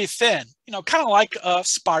very thin, kind of like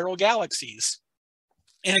spiral galaxies.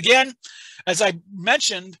 And again, as I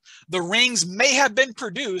mentioned, the rings may have been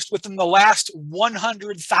produced within the last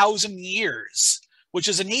 100,000 years, which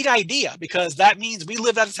is a neat idea because that means we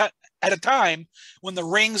live at a time when the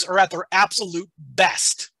rings are at their absolute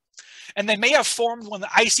best. And they may have formed when the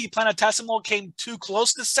icy planetesimal came too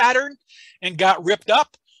close to Saturn and got ripped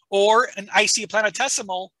up, or an icy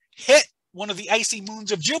planetesimal hit one of the icy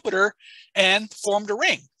moons of Jupiter and formed a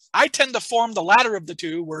ring. I tend to form the latter of the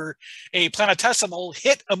two, where a planetesimal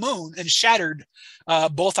hit a moon and shattered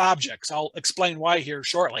both objects. I'll explain why here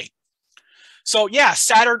shortly. So yeah,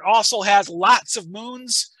 Saturn also has lots of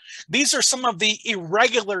moons. These are some of the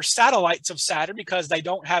irregular satellites of Saturn because they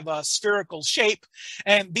don't have a spherical shape.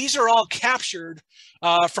 And these are all captured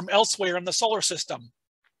from elsewhere in the solar system.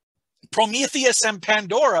 Prometheus and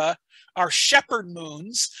Pandora are shepherd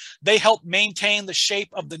moons. They help maintain the shape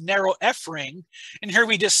of the narrow F ring. And here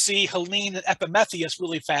we just see Helene and Epimetheus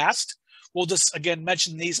really fast. We'll just, again,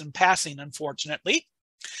 mention these in passing, unfortunately.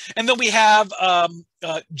 And then we have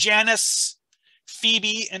Janus,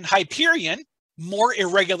 Phoebe, and Hyperion, more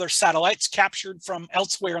irregular satellites captured from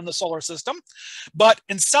elsewhere in the solar system. But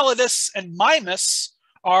Enceladus and Mimas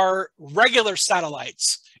are regular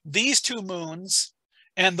satellites. These two moons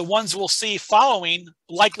and the ones we'll see following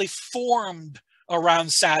likely formed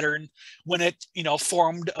around Saturn when it,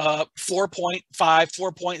 formed 4.5,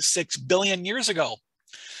 4.6 billion years ago.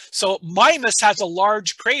 So Mimas has a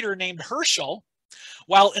large crater named Herschel,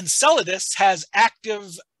 while Enceladus has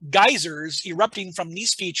active geysers erupting from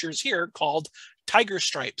these features here called tiger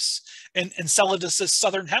stripes in Enceladus's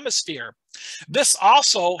southern hemisphere. This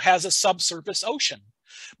also has a subsurface ocean.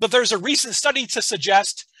 But there's a recent study to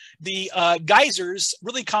suggest the geysers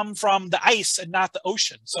really come from the ice and not the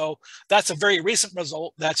ocean. So that's a very recent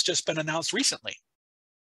result that's just been announced recently.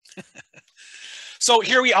 So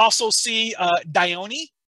here we also see Dione,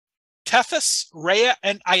 Tethys, Rhea,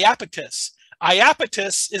 and Iapetus.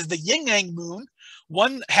 Iapetus is the yin-yang moon.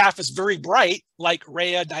 One half is very bright, like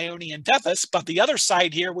Rhea, Dione, and Tethys, but the other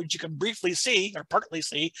side here, which you can briefly see, or partly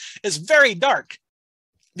see, is very dark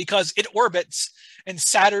because it orbits in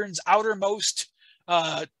Saturn's outermost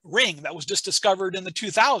ring that was just discovered in the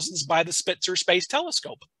 2000s by the Spitzer Space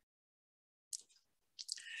Telescope.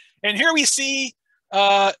 And here we see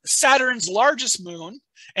Saturn's largest moon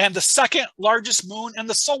and the second largest moon in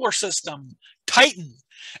the solar system, Titan.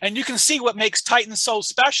 And you can see what makes Titan so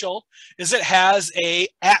special is it has an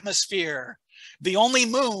atmosphere. The only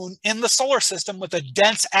moon in the solar system with a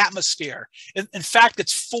dense atmosphere. In fact,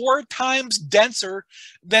 it's 4 times denser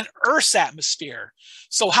than Earth's atmosphere.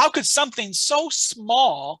 So how could something so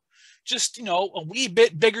small just, a wee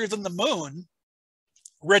bit bigger than the moon,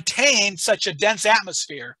 retain such a dense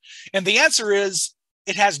atmosphere? And the answer is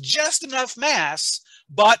it has just enough mass,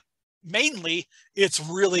 but mainly it's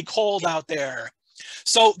really cold out there.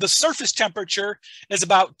 So the surface temperature is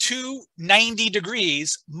about 290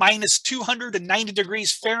 degrees, minus 290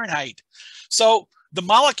 degrees Fahrenheit. So the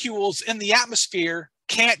molecules in the atmosphere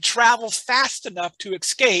can't travel fast enough to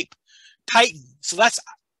escape Titan. So that's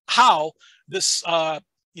how this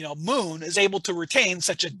moon is able to retain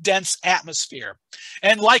such a dense atmosphere.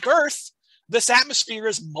 And like Earth, this atmosphere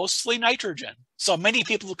is mostly nitrogen. So many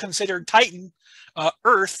people consider Titan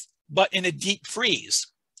Earth, but in a deep freeze.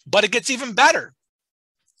 But it gets even better.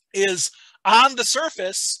 Is on the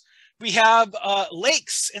surface, we have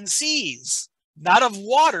lakes and seas, not of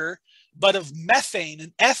water, but of methane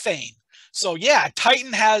and ethane. So yeah,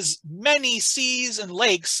 Titan has many seas and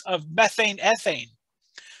lakes of methane, ethane,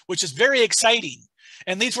 which is very exciting.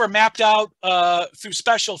 And these were mapped out through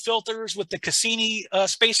special filters with the Cassini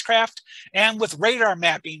spacecraft and with radar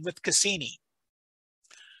mapping with Cassini.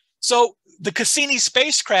 So the Cassini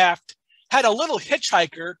spacecraft had a little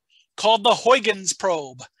hitchhiker called the Huygens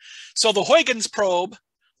probe. So the Huygens probe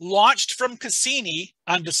launched from Cassini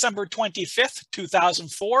on December 25th,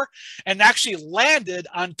 2004, and actually landed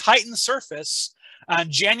on Titan's surface on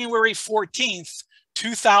January 14th,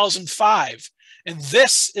 2005. And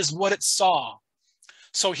this is what it saw.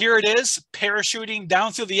 So here it is, parachuting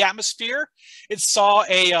down through the atmosphere. It saw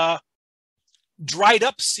a dried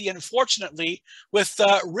up sea, unfortunately, with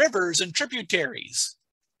rivers and tributaries.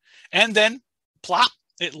 And then, plop,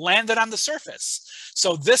 it landed on the surface.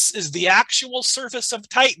 So this is the actual surface of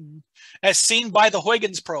Titan as seen by the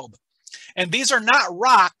Huygens probe. And these are not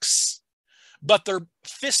rocks, but they're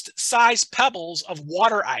fist-sized pebbles of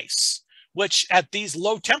water ice, which at these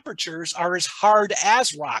low temperatures are as hard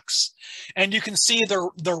as rocks. And you can see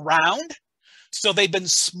they're round, so they've been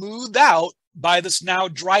smoothed out by this now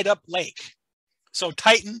dried up lake. So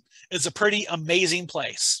Titan is a pretty amazing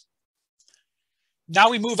place.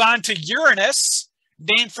 Now we move on to Uranus,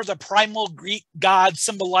 named for the primal Greek god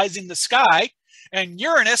symbolizing the sky. And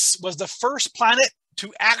Uranus was the first planet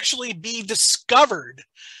to actually be discovered,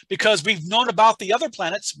 because we've known about the other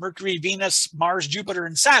planets, Mercury, Venus, Mars, Jupiter,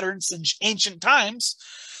 and Saturn, since ancient times.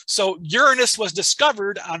 So Uranus was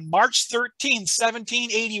discovered on March 13,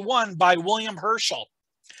 1781 by William Herschel.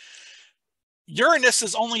 Uranus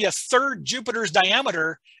is only a third Jupiter's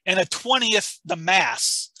diameter and a 20th the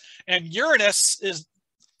mass. And Uranus is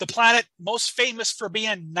the planet most famous for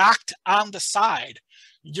being knocked on the side.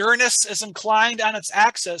 Uranus is inclined on its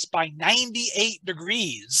axis by 98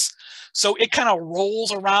 degrees. So it kind of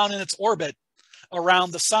rolls around in its orbit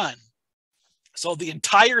around the sun. So the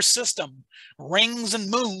entire system, rings and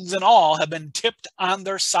moons and all, have been tipped on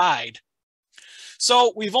their side.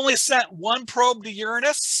 So we've only sent one probe to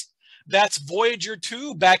Uranus. That's Voyager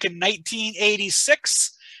 2 back in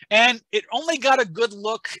 1986. And it only got a good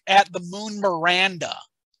look at the moon Miranda.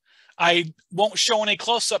 I won't show any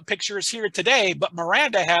close-up pictures here today, but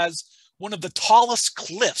Miranda has one of the tallest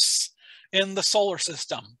cliffs in the solar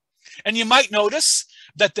system. And you might notice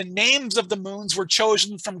that the names of the moons were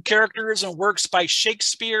chosen from characters and works by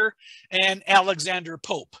Shakespeare and Alexander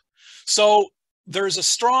Pope. So there's a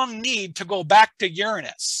strong need to go back to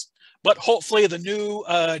Uranus, but hopefully the new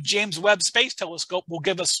James Webb Space Telescope will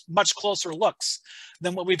give us much closer looks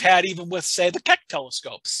than what we've had even with, say, the Keck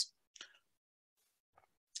telescopes.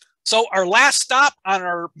 So our last stop on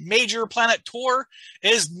our major planet tour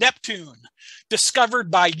is Neptune,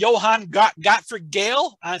 discovered by Johann Gottfried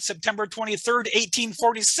Galle on September 23rd,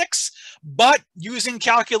 1846, but using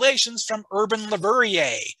calculations from Urban Le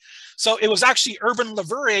Verrier. So it was actually Urban Le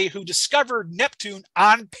Verrier who discovered Neptune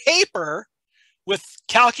on paper with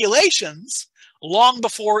calculations long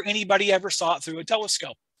before anybody ever saw it through a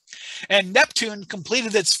telescope. And Neptune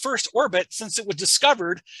completed its first orbit since it was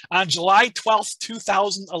discovered on July 12th,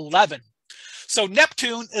 2011. So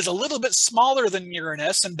Neptune is a little bit smaller than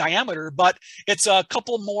Uranus in diameter, but it's a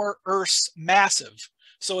couple more Earths massive.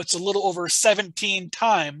 So it's a little over 17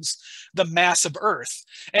 times the mass of Earth.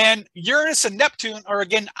 And Uranus and Neptune are,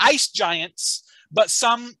 again, ice giants, but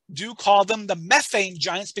some do call them the methane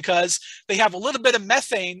giants because they have a little bit of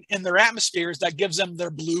methane in their atmospheres that gives them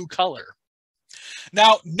their blue color.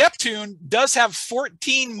 Now, Neptune does have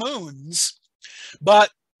 14 moons,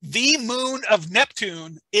 but the moon of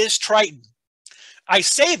Neptune is Triton. I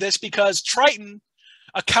say this because Triton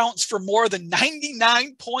accounts for more than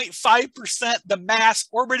 99.5% the mass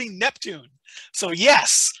orbiting Neptune. So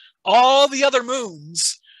yes, all the other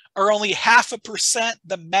moons are only 0.5%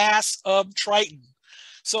 the mass of Triton.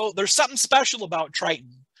 So there's something special about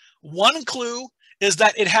Triton. One clue is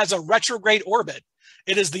that it has a retrograde orbit.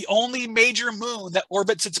 It is the only major moon that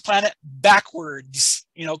orbits its planet backwards,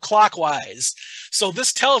 clockwise. So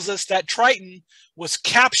this tells us that Triton was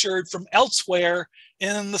captured from elsewhere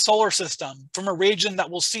in the solar system, from a region that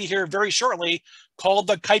we'll see here very shortly called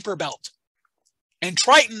the Kuiper Belt. And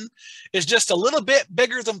Triton is just a little bit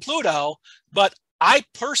bigger than Pluto, but I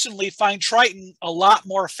personally find Triton a lot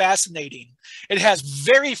more fascinating. It has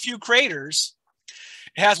very few craters.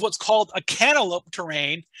 It has what's called a cantaloupe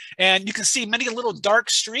terrain, and you can see many little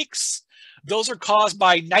dark streaks. Those are caused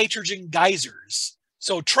by nitrogen geysers.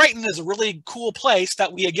 So Triton is a really cool place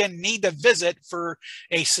that we, again, need to visit for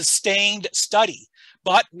a sustained study.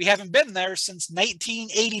 But we haven't been there since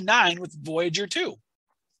 1989 with Voyager 2.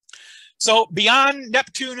 So beyond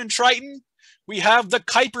Neptune and Triton, we have the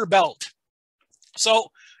Kuiper Belt.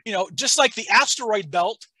 So, just like the asteroid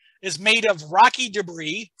belt is made of rocky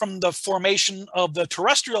debris from the formation of the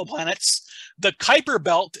terrestrial planets, the Kuiper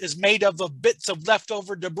Belt is made up of bits of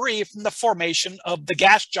leftover debris from the formation of the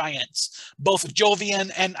gas giants, both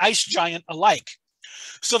Jovian and ice giant alike.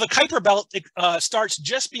 So the Kuiper Belt starts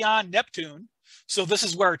just beyond Neptune. So this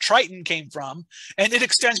is where Triton came from, and it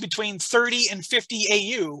extends between 30 and 50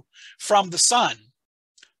 AU from the sun.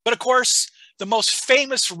 But of course, the most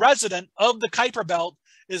famous resident of the Kuiper Belt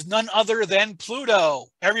is none other than Pluto,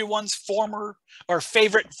 everyone's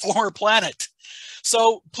favorite former planet.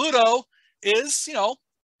 So Pluto is,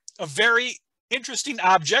 a very interesting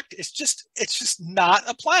object. It's just not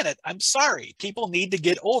a planet. I'm sorry. People need to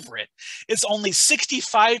get over it. It's only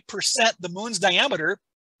 65% the moon's diameter,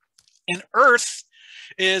 and Earth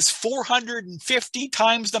is 450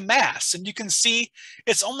 times the mass. And you can see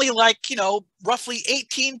it's only like, roughly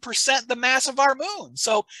 18% the mass of our moon.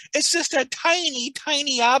 So it's just a tiny,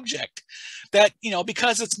 tiny object that,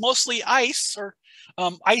 because it's mostly ice or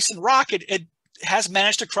ice and rock, it has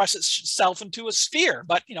managed to crush itself into a sphere.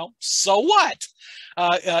 But, so what?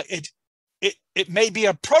 It may be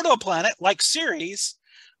a protoplanet like Ceres.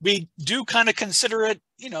 We do kind of consider it,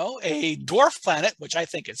 a dwarf planet, which I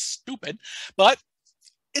think is stupid, but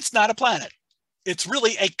it's not a planet. It's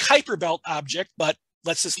really a Kuiper Belt object, but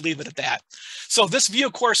let's just leave it at that. So this view,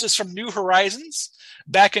 of course, is from New Horizons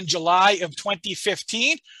back in July of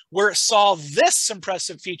 2015, where it saw this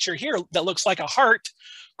impressive feature here that looks like a heart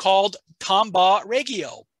called Tombaugh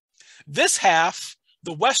Regio. This half,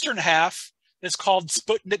 the western half, is called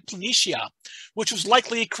Sputnik Planitia, which was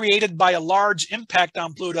likely created by a large impact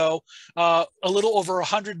on Pluto a little over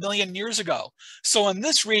 100 million years ago. So in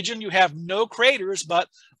this region, you have no craters, but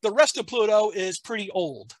the rest of Pluto is pretty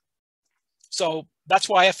old. So that's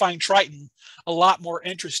why I find Triton a lot more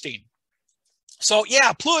interesting. So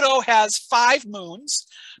yeah, Pluto has 5 moons,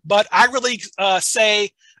 but I really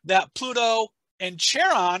say that Pluto and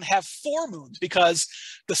Charon have 4 moons because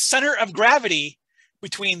the center of gravity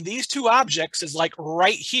between these two objects is like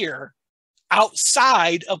right here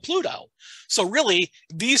outside of Pluto. So really,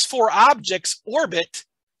 these 4 objects orbit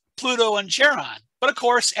Pluto and Charon. But of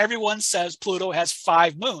course, everyone says Pluto has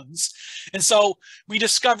 5 moons. And so we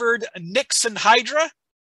discovered Nix and Hydra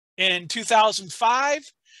in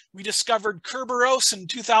 2005. We discovered Kerberos in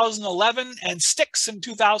 2011 and Styx in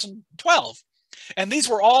 2012. And these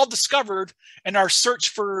were all discovered in our search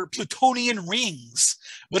for Plutonian rings.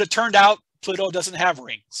 But it turned out Pluto doesn't have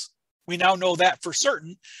rings. We now know that for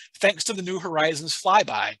certain, thanks to the New Horizons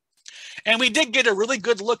flyby. And we did get a really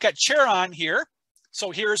good look at Charon here. So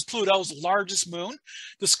here's Pluto's largest moon,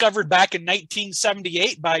 discovered back in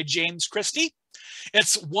 1978 by James Christie.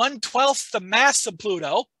 It's 1/12 the mass of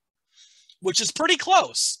Pluto, which is pretty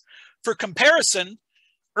close. For comparison,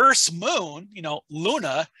 Earth's moon,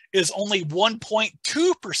 Luna, is only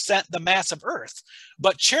 1.2% the mass of Earth,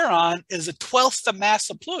 but Charon is 1/12 the mass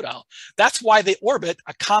of Pluto. That's why they orbit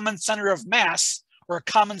a common center of mass or a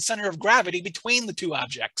common center of gravity between the two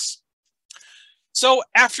objects. So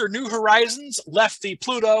after New Horizons left the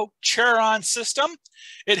Pluto-Charon system,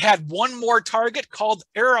 it had one more target called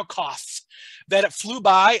Arrokoth that it flew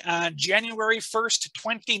by on January 1st,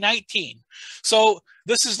 2019. So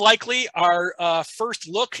this is likely our first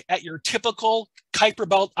look at your typical Kuiper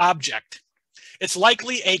Belt object. It's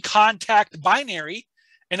likely a contact binary,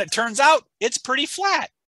 and it turns out it's pretty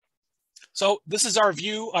flat. So this is our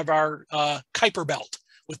view of our Kuiper Belt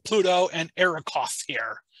with Pluto and Arrokoth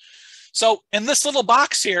here. So in this little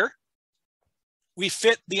box here, we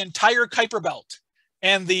fit the entire Kuiper Belt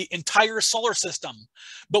and the entire solar system,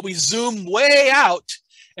 but we zoom way out,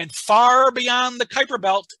 and far beyond the Kuiper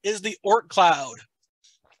Belt is the Oort cloud.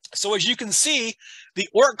 So as you can see, the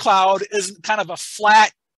Oort cloud isn't kind of a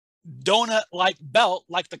flat donut-like belt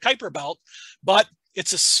like the Kuiper Belt, but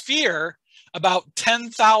it's a sphere about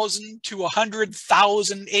 10,000 to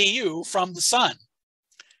 100,000 AU from the sun.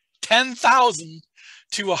 10,000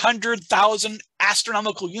 to 100,000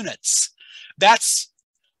 astronomical units. That's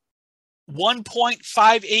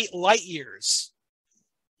 1.58 light years.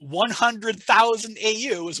 100,000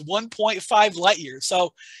 AU is 1.5 light years.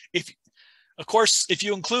 So of course, if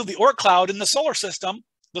you include the Oort cloud in the solar system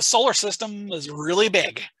is really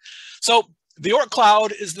big. So the Oort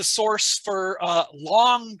cloud is the source for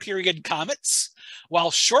long period comets,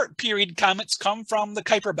 while short period comets come from the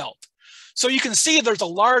Kuiper belt. So you can see there's a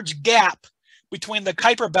large gap between the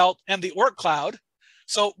Kuiper belt and the Oort cloud.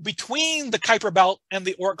 So between the Kuiper belt and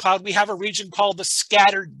the Oort cloud, we have a region called the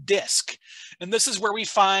scattered disk. And this is where we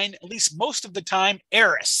find, at least most of the time,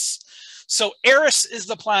 Eris. So Eris is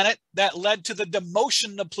the planet that led to the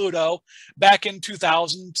demotion of Pluto back in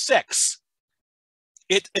 2006.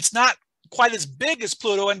 It's not quite as big as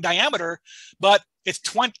Pluto in diameter, but it's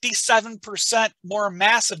 27% more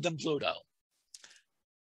massive than Pluto.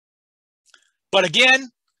 But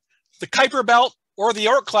again, the Kuiper belt or the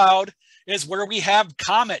Oort cloud is where we have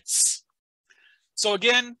comets. So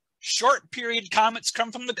again, short period comets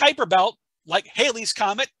come from the Kuiper belt, like Halley's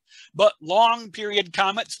Comet, but long period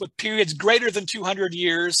comets with periods greater than 200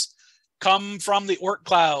 years come from the Oort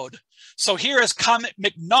cloud. So here is Comet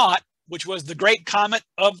McNaught, which was the great comet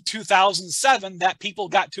of 2007 that people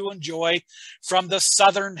got to enjoy from the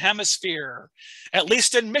southern hemisphere. At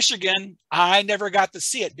least in Michigan, I never got to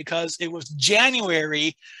see it because it was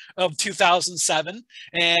January of 2007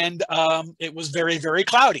 and it was very, very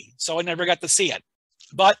cloudy. So I never got to see it.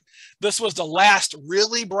 But this was the last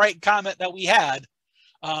really bright comet that we had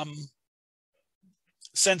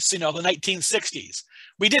since, the 1960s.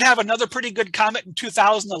 We did have another pretty good comet in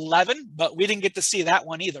 2011, but we didn't get to see that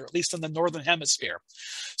one either, at least in the northern hemisphere.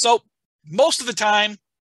 So most of the time,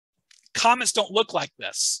 comets don't look like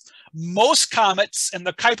this. Most comets in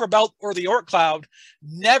the Kuiper belt or the Oort cloud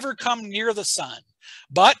never come near the sun,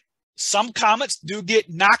 but some comets do get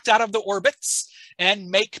knocked out of the orbits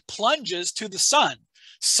and make plunges to the sun.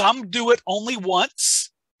 Some do it only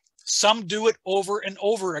once, some do it over and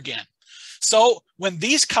over again. So when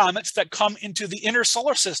these comets that come into the inner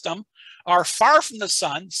solar system are far from the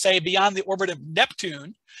sun, say beyond the orbit of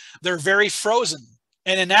Neptune, they're very frozen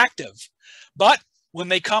and inactive. But when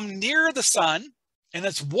they come near the sun and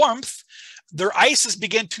its warmth, their ices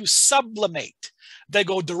begin to sublimate. They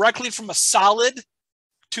go directly from a solid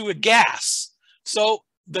to a gas. So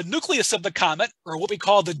the nucleus of the comet, or what we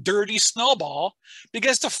call the dirty snowball,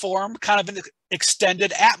 begins to form kind of an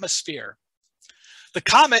extended atmosphere. The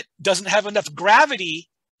comet doesn't have enough gravity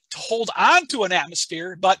to hold on to an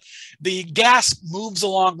atmosphere, but the gas moves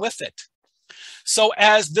along with it. So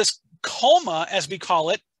as this coma, as we call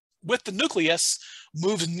it, with the nucleus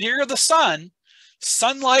moves near the sun,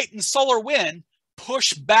 sunlight and solar wind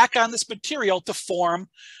push back on this material to form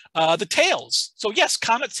the tails. So yes,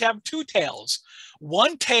 comets have two tails.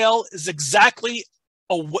 One tail is exactly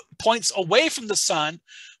points away from the sun,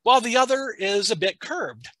 while the other is a bit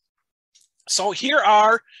curved. So here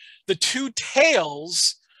are the two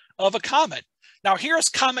tails of a comet. Now here's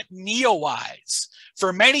Comet Neowise.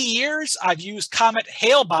 For many years, I've used Comet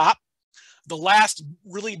Hale-Bopp, the last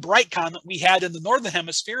really bright comet we had in the northern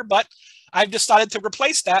hemisphere, but I've decided to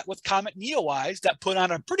replace that with Comet Neowise that put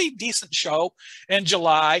on a pretty decent show in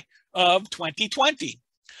July of 2020.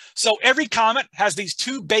 So every comet has these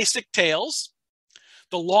two basic tails.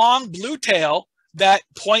 The long blue tail that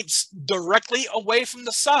points directly away from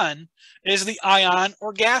the sun is the ion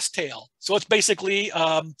or gas tail. So it's basically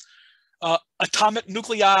atomic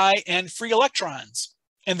nuclei and free electrons.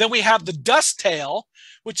 And then we have the dust tail,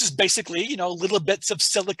 which is basically, little bits of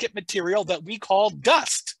silicate material that we call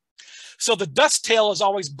dust. So the dust tail is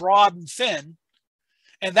always broad and thin,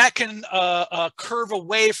 and that can curve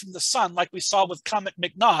away from the sun like we saw with Comet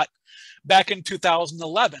McNaught back in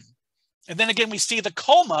 2011. And then again, we see the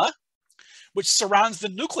coma, which surrounds the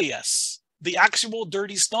nucleus, the actual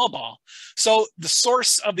dirty snowball. So the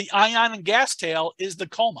source of the ion and gas tail is the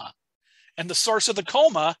coma, and the source of the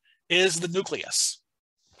coma is the nucleus.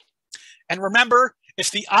 And remember, it's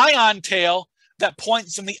the ion tail that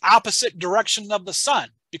points in the opposite direction of the sun,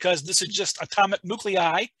 because this is just atomic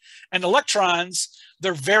nuclei, and electrons,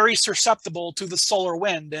 they're very susceptible to the solar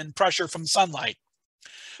wind and pressure from sunlight.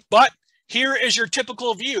 But here is your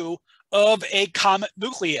typical view of a comet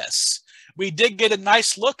nucleus. We did get a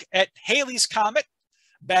nice look at Halley's Comet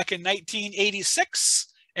back in 1986.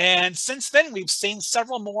 And since then, we've seen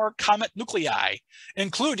several more comet nuclei,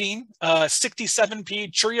 including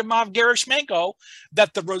 67P Churyumov-Gerasimenko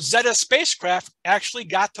that the Rosetta spacecraft actually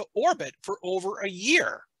got to orbit for over a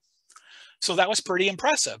year. So that was pretty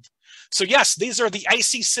impressive. So yes, these are the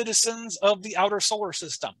icy citizens of the outer solar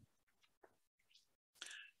system.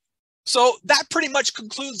 So that pretty much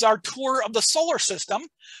concludes our tour of the solar system.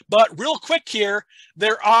 But real quick here,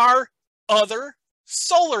 there are other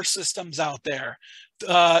solar systems out there.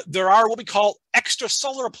 There are what we call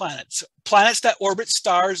extrasolar planets, planets that orbit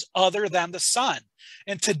stars other than the sun.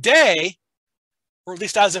 And today, or at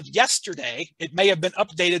least as of yesterday, it may have been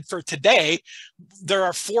updated for today, there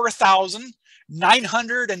are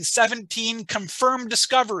 4,917 confirmed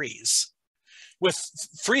discoveries, with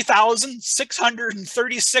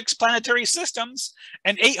 3,636 planetary systems,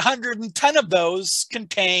 and 810 of those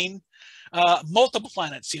contain multiple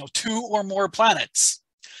planets, 2 or more planets.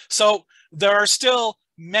 So there are still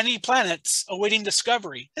many planets awaiting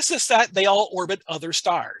discovery. It's just that they all orbit other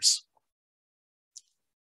stars.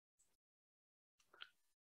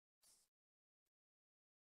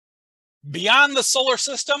 Beyond the solar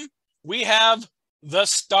system, we have the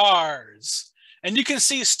stars. And you can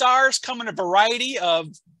see stars come in a variety of,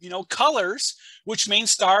 colors, which means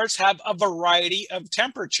stars have a variety of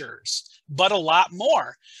temperatures, but a lot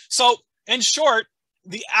more. So in short,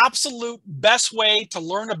 the absolute best way to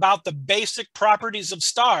learn about the basic properties of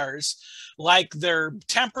stars, like their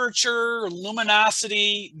temperature,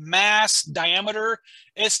 luminosity, mass, diameter,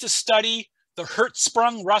 is to study the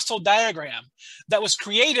Hertzsprung-Russell diagram that was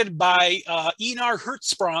created by Einar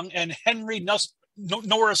Hertzsprung and Henry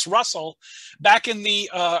Norris Russell back in the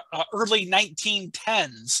early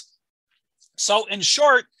 1910s. So in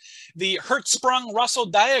short, the Hertzsprung-Russell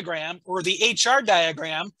diagram, or the HR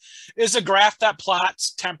diagram, is a graph that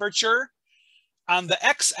plots temperature on the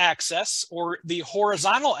x-axis, or the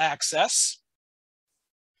horizontal axis,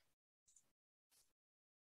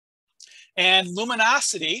 and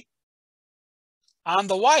luminosity on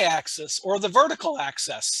the y-axis, or the vertical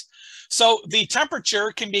axis. So the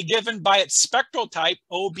temperature can be given by its spectral type,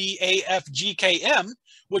 OBAFGKM,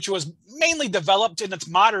 which was mainly developed in its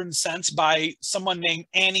modern sense by someone named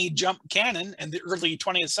Annie Jump Cannon in the early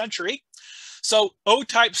 20th century. So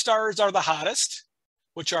O-type stars are the hottest,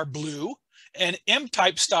 which are blue, and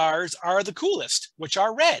M-type stars are the coolest, which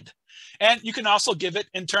are red. And you can also give it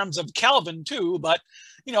in terms of Kelvin too, but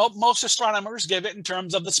most astronomers give it in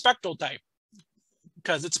terms of the spectral type,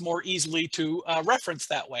 because it's more easily to reference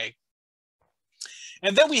that way.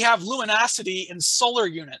 And then we have luminosity in solar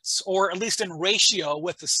units, or at least in ratio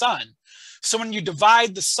with the sun. So when you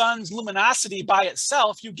divide the sun's luminosity by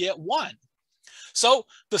itself, you get 1. So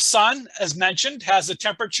the sun, as mentioned, has a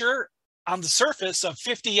temperature on the surface of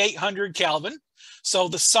 5,800 Kelvin. So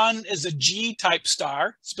the sun is a G-type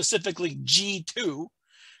star, specifically G2,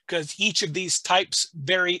 because each of these types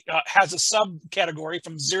has a subcategory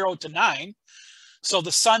from 0 to 9. So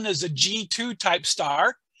the sun is a G2 type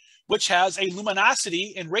star, which has a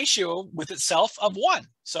luminosity in ratio with itself of 1.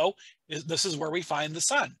 So this is where we find the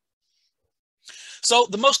sun. So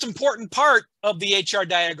the most important part of the HR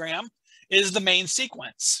diagram is the main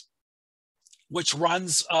sequence, which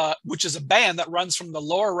is a band that runs from the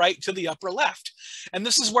lower right to the upper left. And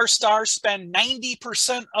this is where stars spend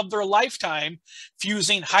 90% of their lifetime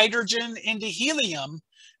fusing hydrogen into helium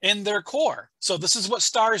in their core. So this is what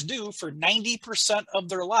stars do for 90% of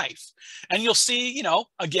their life. And you'll see,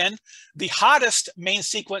 again, the hottest main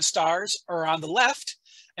sequence stars are on the left,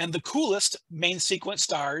 and the coolest main sequence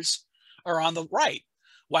stars are on the right,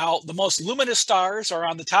 while the most luminous stars are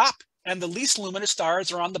on the top and the least luminous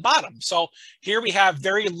stars are on the bottom. So here we have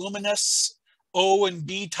very luminous O and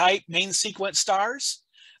B type main sequence stars.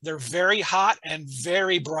 They're very hot and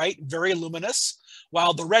very bright, very luminous,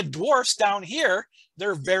 while the red dwarfs down here,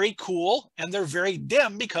 they're very cool and they're very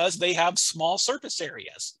dim because they have small surface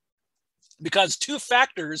areas. Because 2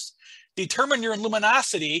 factors determine your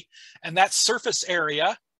luminosity, and that's surface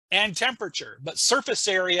area and temperature. But surface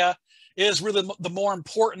area is really the more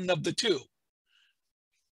important of the 2.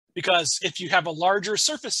 Because if you have a larger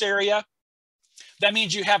surface area, that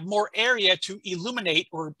means you have more area to illuminate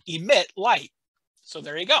or emit light. So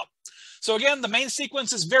there you go. So again, the main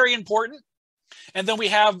sequence is very important. And then we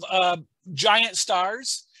have giant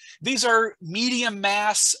stars. These are medium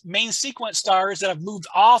mass main sequence stars that have moved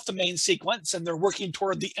off the main sequence and they're working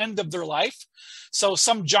toward the end of their life. So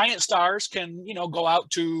some giant stars can, go out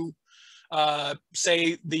to,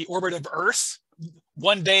 say, the orbit of Earth.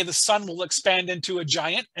 One day the sun will expand into a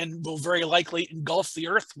giant and will very likely engulf the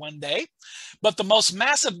Earth one day. But the most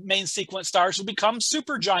massive main sequence stars will become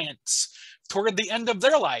supergiants toward the end of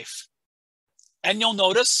their life. And you'll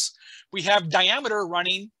notice we have diameter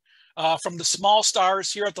running from the small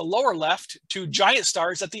stars here at the lower left to giant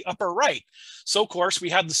stars at the upper right. So of course we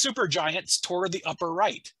have the supergiants toward the upper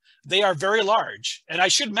right. They are very large. And I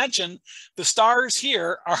should mention the stars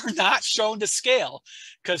here are not shown to scale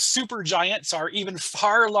because supergiants are even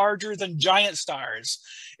far larger than giant stars.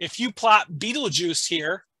 If you plot Betelgeuse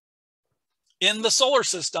here in the solar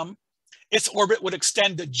system, its orbit would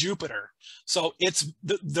extend to Jupiter. So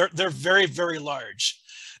they're very, very large.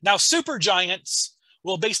 Now, supergiants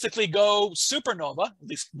will basically go supernova, at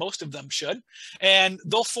least most of them should, and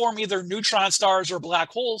they'll form either neutron stars or black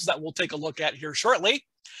holes that we'll take a look at here shortly.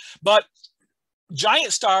 But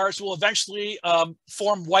giant stars will eventually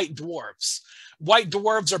form white dwarfs. White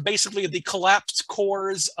dwarfs are basically the collapsed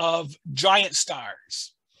cores of giant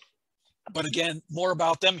stars. But again, more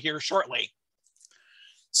about them here shortly.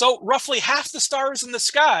 So roughly half the stars in the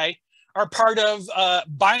sky are part of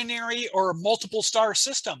binary or multiple star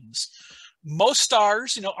systems. Most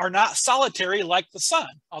stars, are not solitary like the sun,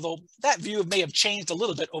 although that view may have changed a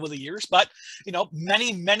little bit over the years. But,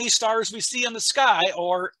 many stars we see in the sky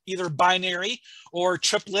are either binary or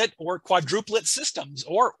triplet or quadruplet systems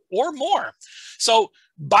or more. So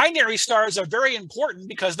binary stars are very important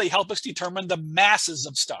because they help us determine the masses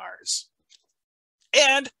of stars.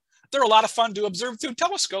 And they're a lot of fun to observe through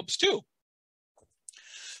telescopes too.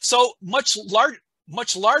 So much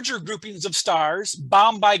larger groupings of stars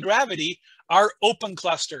bound by gravity are open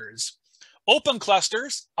clusters. Open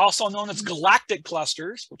clusters, also known as galactic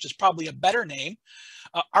clusters, which is probably a better name,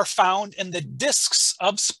 are found in the disks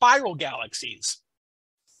of spiral galaxies.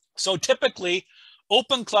 So typically,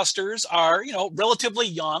 open clusters are, relatively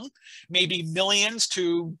young, maybe millions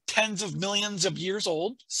to tens of millions of years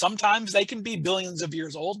old. Sometimes they can be billions of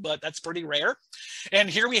years old, but that's pretty rare. And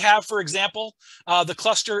here we have, for example, the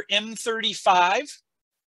cluster M35,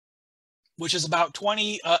 which is about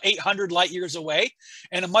 2,800 light years away,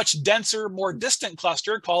 and a much denser, more distant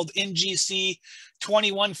cluster called NGC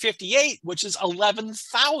 2158, which is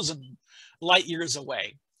 11,000 light years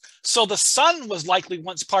away. So the sun was likely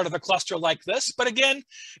once part of a cluster like this, but again,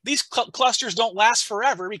 these clusters don't last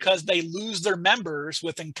forever because they lose their members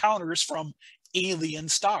with encounters from alien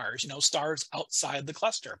stars, stars outside the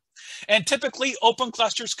cluster. And typically open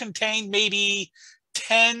clusters contain maybe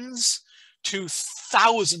tens to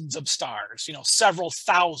thousands of stars, several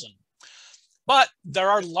thousand. But there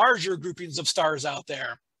are larger groupings of stars out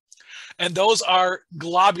there. And those are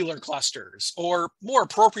globular clusters, or more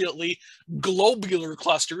appropriately, globular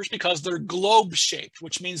clusters, because they're globe-shaped,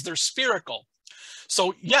 which means they're spherical.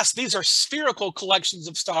 So yes, these are spherical collections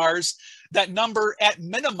of stars that number at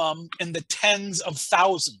minimum in the tens of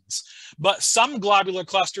thousands. But some globular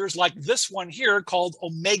clusters, like this one here called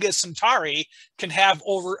Omega Centauri, can have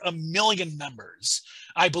over 1 million members.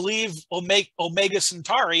 I believe Omega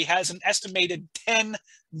Centauri has an estimated 10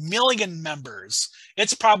 million members.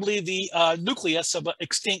 It's probably the nucleus of an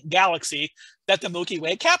extinct galaxy that the Milky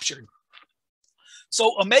Way captured.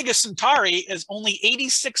 So Omega Centauri is only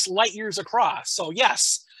 86 light years across. So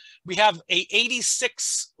yes, we have a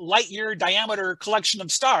 86 light year diameter collection of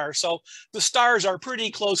stars. So the stars are pretty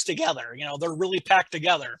close together. They're really packed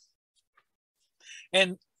together.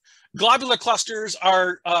 And globular clusters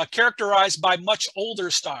are characterized by much older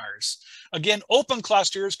stars. Again, open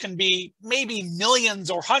clusters can be maybe millions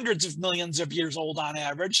or hundreds of millions of years old on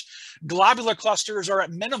average. Globular clusters are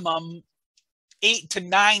at minimum 8 to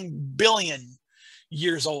 9 billion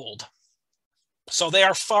years old. So they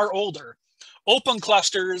are far older. Open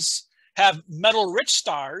clusters have metal-rich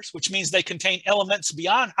stars, which means they contain elements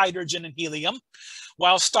beyond hydrogen and helium,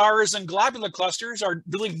 while stars in globular clusters are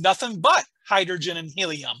really nothing but hydrogen and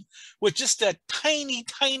helium, with just a tiny,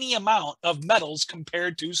 tiny amount of metals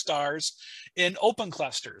compared to stars in open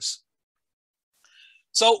clusters.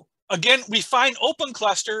 So again, we find open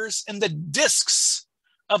clusters in the disks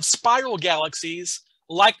of spiral galaxies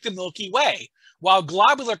like the Milky Way, while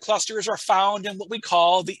globular clusters are found in what we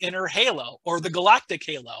call the inner halo or the galactic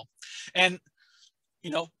halo. And,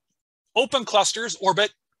 open clusters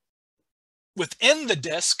orbit within the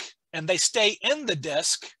disk and they stay in the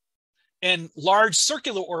disk in large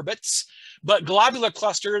circular orbits, but globular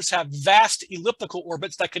clusters have vast elliptical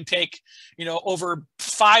orbits that can take, over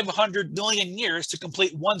 500 million years to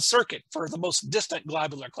complete one circuit for the most distant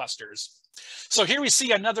globular clusters. So here we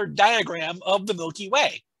see another diagram of the Milky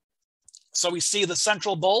Way. So we see the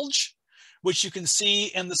central bulge, which you can see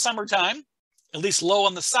in the summertime, at least low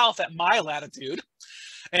in the south at my latitude.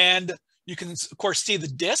 And you can, of course, see the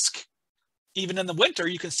disk. Even in the winter,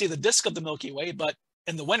 you can see the disk of the Milky Way, but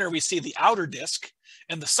in the winter, we see the outer disk.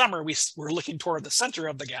 In the summer, we're looking toward the center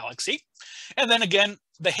of the galaxy. And then again,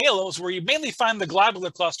 the halos, where you mainly find the globular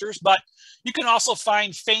clusters, but you can also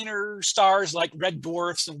find fainter stars like red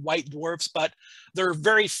dwarfs and white dwarfs, but they're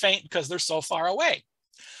very faint because they're so far away.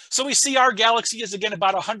 So we see our galaxy is again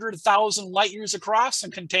about 100,000 light years across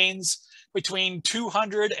and contains between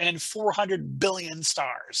 200 and 400 billion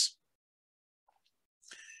stars.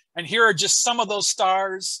 And here are just some of those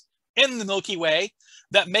stars in the Milky Way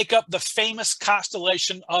that make up the famous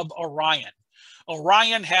constellation of Orion.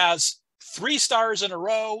 Orion has 3 stars in a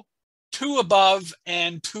row, 2 above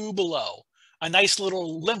and 2 below. A nice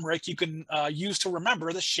little limerick you can use to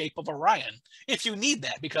remember the shape of Orion if you need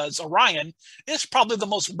that, because Orion is probably the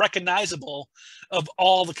most recognizable of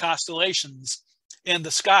all the constellations in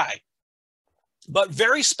the sky. But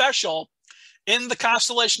very special in the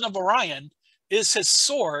constellation of Orion is his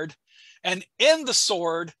sword, and in the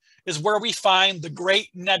sword is where we find the great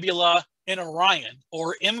nebula in Orion,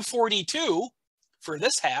 or M42 for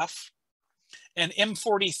this half and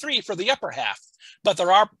M43 for the upper half, but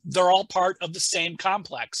they're all part of the same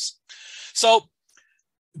complex. So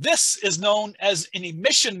this is known as an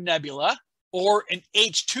emission nebula, or an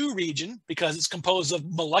H2 region, because it's composed of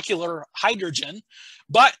molecular hydrogen,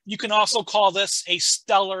 but you can also call this a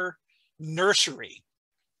stellar nursery,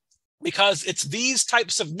 because it's these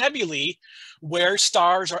types of nebulae where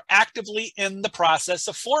stars are actively in the process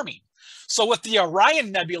of forming. So with the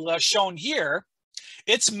Orion Nebula shown here,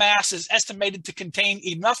 its mass is estimated to contain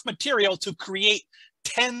enough material to create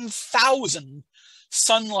 10,000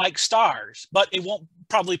 sun-like stars, but it won't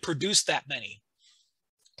probably produce that many.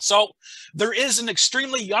 So there is an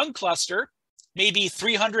extremely young cluster, maybe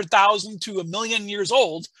 300,000 to 1 million years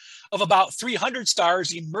old, of about 300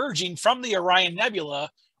 stars emerging from the Orion Nebula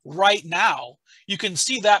right now. You can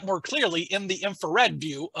see that more clearly in the infrared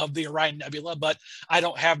view of the Orion Nebula, but I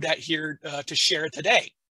don't have that here to share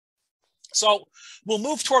today. So we'll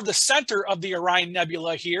move toward the center of the Orion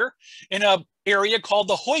Nebula here in an area called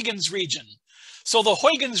the Huygens region. So the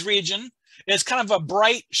Huygens region is kind of a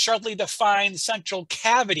bright, sharply defined central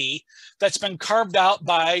cavity that's been carved out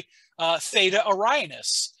by Theta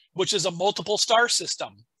Orionis, which is a multiple star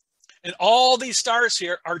system. And all these stars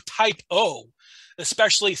here are type O,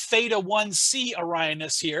 especially Theta 1c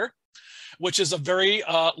Orionis here, which is a very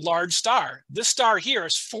large star. This star here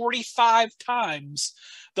is 45 times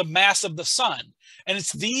the mass of the sun. And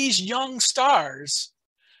it's these young stars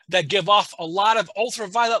that give off a lot of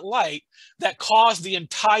ultraviolet light that cause the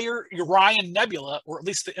entire Orion Nebula, or at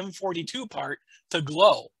least the M42 part, to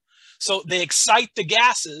glow. So they excite the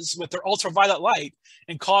gases with their ultraviolet light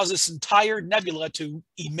and cause this entire nebula to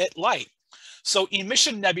emit light. So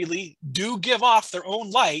emission nebulae do give off their own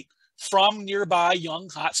light from nearby young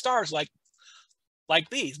hot stars like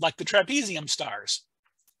these, like the trapezium stars.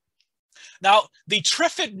 Now, the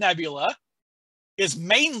Trifid Nebula is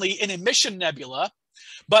mainly an emission nebula,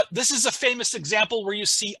 but this is a famous example where you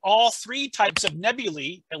see all 3 types of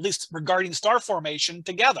nebulae, at least regarding star formation,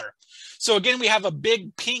 together. So again, we have a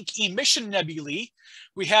big pink emission nebulae.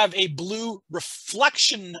 We have a blue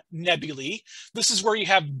reflection nebulae. This is where you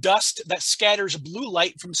have dust that scatters blue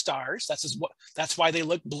light from stars. That's why they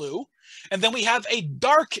look blue. And then we have a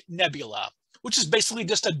dark nebula, which is basically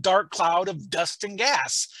just a dark cloud of dust and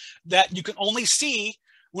gas that you can only see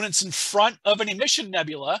when it's in front of an emission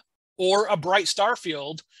nebula or a bright star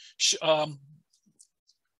field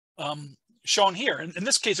shown here. And in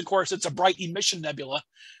this case, of course, it's a bright emission nebula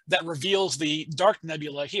that reveals the dark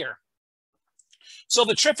nebula here. So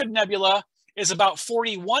the Trifid Nebula is about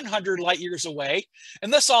 4,100 light years away,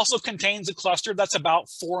 and this also contains a cluster that's about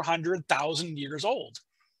 400,000 years old.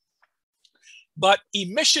 But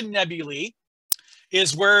emission nebulae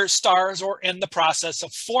is where stars are in the process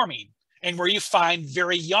of forming and where you find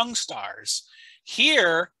very young stars.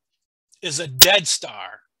 Here is a dead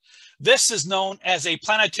star. This is known as a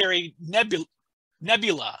planetary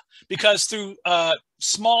nebula because through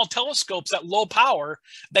small telescopes at low power,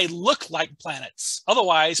 they look like planets.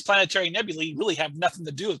 Otherwise, planetary nebulae really have nothing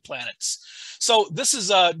to do with planets. So this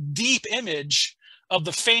is a deep image of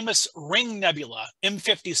the famous Ring Nebula,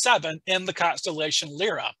 M57, in the constellation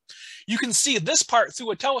Lyra. You can see this part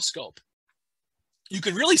through a telescope. You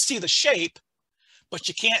can really see the shape, but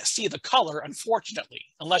you can't see the color, unfortunately,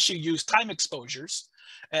 unless you use time exposures,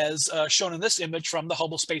 as shown in this image from the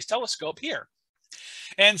Hubble Space Telescope here.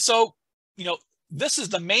 And so, this is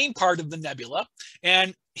the main part of the nebula.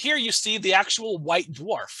 And here you see the actual white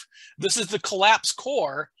dwarf. This is the collapsed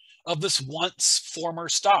core of this once former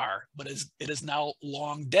star, but it is now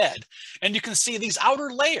long dead. And you can see these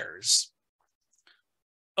outer layers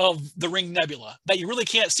of the Ring Nebula that you really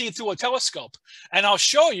can't see through a telescope. And I'll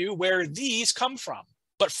show you where these come from.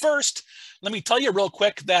 But first, let me tell you real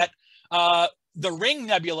quick that the Ring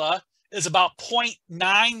Nebula is about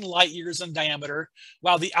 0.9 light years in diameter,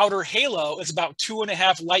 while the outer halo is about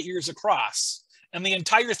 2.5 light years across. and the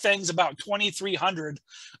entire thing's about 2,300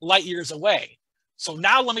 light years away. So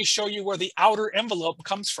now let me show you where the outer envelope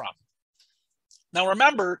comes from. Now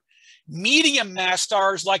remember, medium mass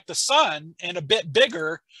stars like the sun and a bit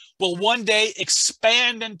bigger will one day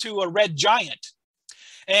expand into a red giant.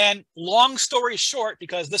 And long story short,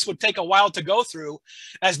 because this would take a while to go through,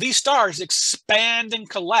 as these stars expand and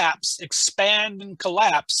collapse,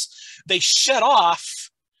 they shed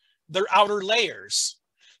off their outer layers.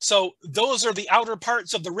 So those are the outer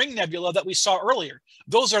parts of the ring nebula that we saw earlier.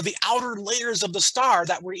 Those are the outer layers of the star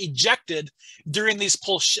that were ejected during these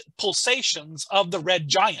pulsations of the red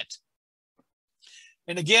giant.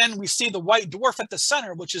 And again, we see the white dwarf at the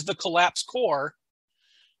center, which is the collapsed core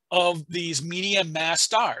of these medium mass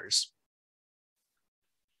stars.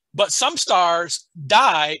 But some stars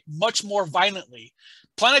die much more violently.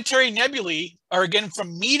 Planetary nebulae are again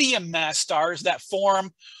from medium mass stars that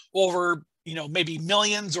form over, maybe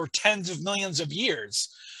millions or tens of millions of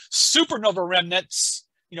years. Supernova remnants,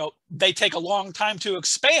 they take a long time to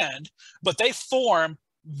expand, but they form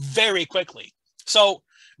very quickly. So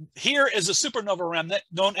here is a supernova remnant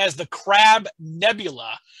known as the Crab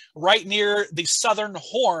Nebula, right near the southern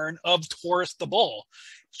horn of Taurus the Bull.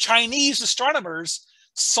 Chinese astronomers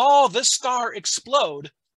saw this star explode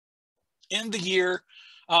in the year,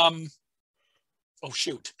 July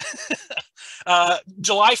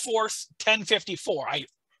 4th, 1054. I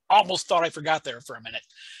almost thought I forgot there for a minute.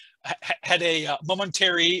 Had a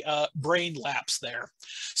momentary brain lapse there.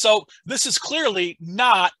 So this is clearly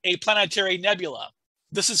not a planetary nebula.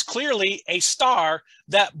 This is clearly a star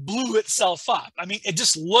that blew itself up. I mean, it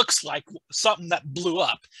just looks like something that blew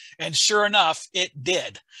up. And sure enough, it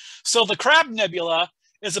did. So the Crab Nebula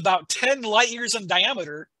is about 10 light years in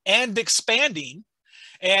diameter and expanding.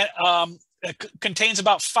 And it contains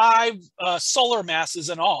about 5 solar masses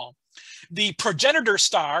in all. The progenitor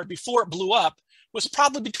star, before it blew up, was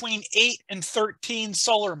probably between 8 and 13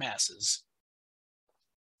 solar masses.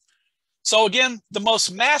 So again, the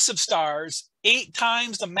most massive stars, 8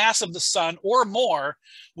 times the mass of the sun or more,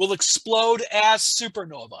 will explode as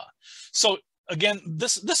supernova. So again,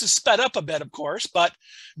 this is sped up a bit, of course, but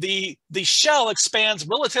the shell expands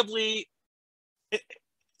relatively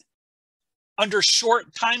under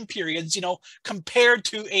short time periods, compared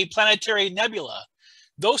to a planetary nebula.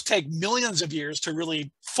 Those take millions of years to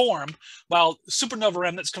really form, while supernova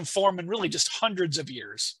remnants can form in really just hundreds of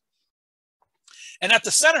years. And at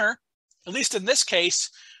the center, at least in this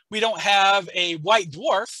case, we don't have a white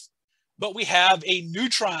dwarf, but we have a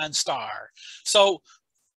neutron star. So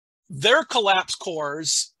their collapsed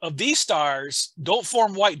cores of these stars don't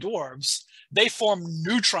form white dwarfs, they form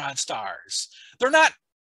neutron stars. They're not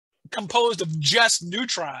composed of just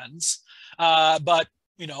neutrons, but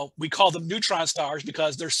we call them neutron stars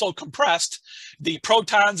because they're so compressed, the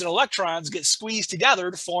protons and electrons get squeezed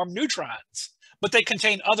together to form neutrons, but they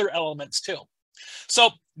contain other elements too.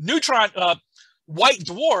 So white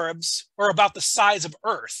dwarfs are about the size of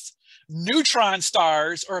Earth. Neutron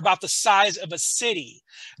stars are about the size of a city.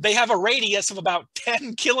 They have a radius of about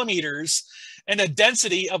 10 kilometers and a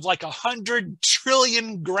density of like 100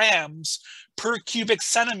 trillion grams per cubic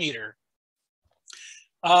centimeter.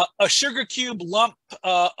 A sugar cube lump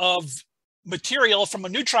of material from a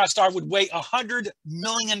neutron star would weigh 100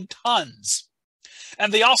 million tons.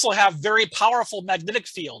 And they also have very powerful magnetic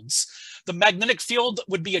fields. The magnetic field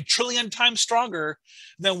would be 1 trillion times stronger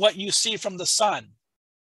than what you see from the sun.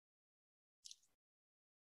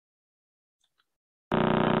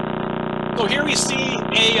 So here we see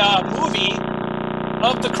a movie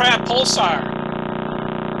of the Crab pulsar.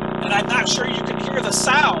 And I'm not sure you can hear the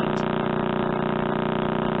sound,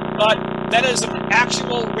 but that is an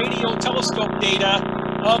actual radio telescope data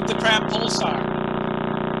of the Crab pulsar.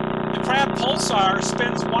 The Crab pulsar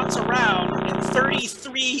spins once around in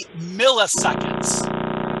 33 milliseconds.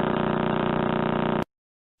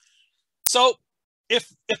 So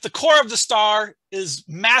if the core of the star is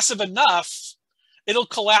massive enough, it'll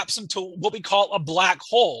collapse into what we call a black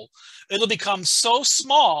hole. It'll become so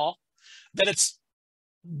small that its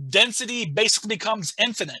density basically becomes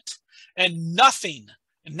infinite, and nothing,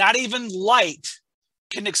 not even light,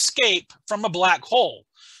 can escape from a black hole.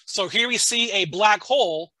 So here we see a black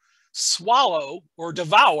hole swallow or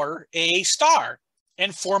devour a star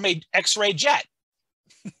and form an X-ray jet.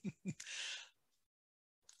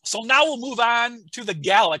 So now we'll move on to the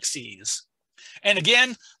galaxies. And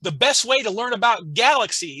again, the best way to learn about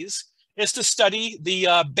galaxies is to study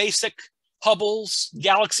the basic Hubble's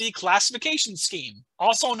galaxy classification scheme,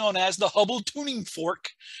 also known as the Hubble tuning fork,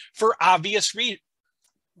 for obvious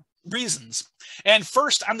reasons. And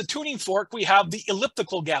first on the tuning fork, we have the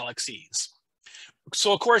elliptical galaxies.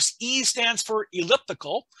 So of course, E stands for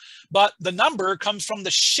elliptical, but the number comes from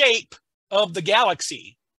the shape of the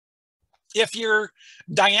galaxy. If your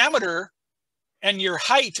diameter and your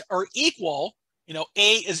height are equal,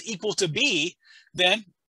 A is equal to B, then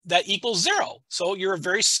that equals 0. So you're a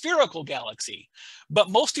very spherical galaxy. But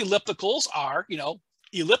most ellipticals are,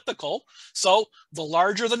 elliptical. So the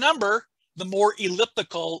larger the number, the more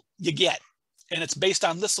elliptical you get. And it's based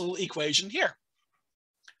on this little equation here.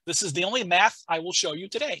 This is the only math I will show you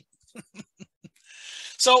today.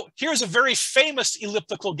 So here's a very famous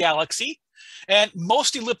elliptical galaxy. And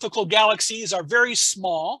most elliptical galaxies are very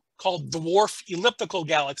small, called dwarf elliptical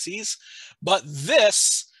galaxies. But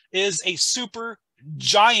this is a super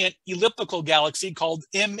giant elliptical galaxy called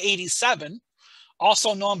M87,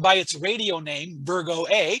 also known by its radio name, Virgo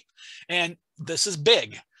A. And this is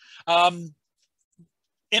big.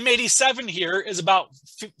 M87 here is about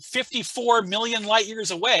 54 million light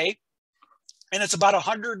years away, and it's about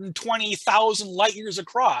 120,000 light years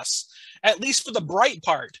across, at least for the bright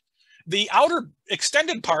part. The outer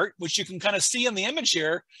extended part, which you can kind of see in the image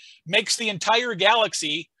here, makes the entire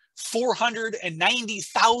galaxy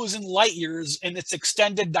 490,000 light years in its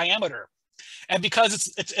extended diameter. And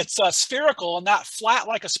because it's spherical and not flat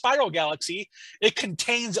like a spiral galaxy, it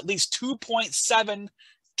contains at least 2.7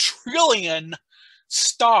 trillion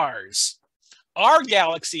stars. Our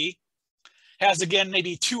galaxy has, again,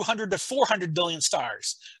 maybe 200 to 400 billion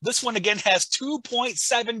stars. This one, again, has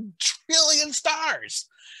 2.7 trillion stars.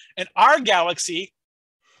 And our galaxy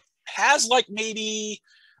has like maybe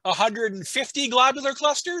 150 globular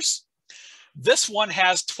clusters. This one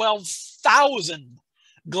has 12,000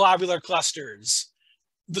 globular clusters.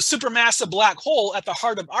 The supermassive black hole at the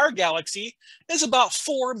heart of our galaxy is about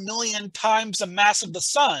 4 million times the mass of the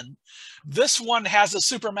sun. This one has a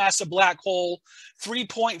supermassive black hole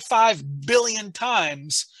 3.5 billion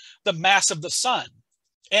times the mass of the sun.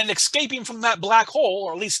 And escaping from that black hole,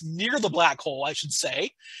 or at least near the black hole, I should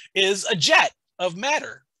say, is a jet of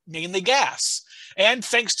matter, mainly gas. And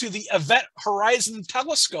thanks to the Event Horizon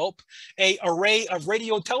Telescope, an array of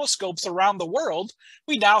radio telescopes around the world,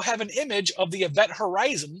 we now have an image of the event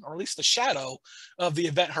horizon, or at least the shadow of the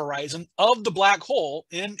event horizon of the black hole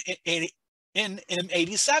in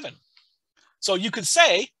M87. So you could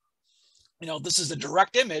say, this is a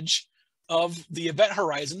direct image of the event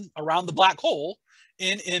horizon around the black hole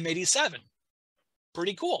in M87.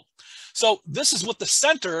 Pretty cool. So this is what the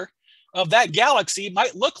center of that galaxy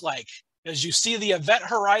might look like. As you see the event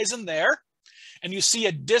horizon there, and you see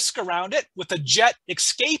a disk around it with a jet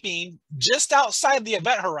escaping just outside the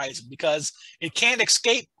event horizon, because it can't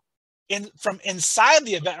escape from inside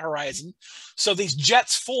the event horizon. So these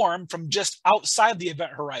jets form from just outside the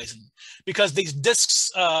event horizon, because these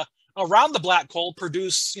disks around the black hole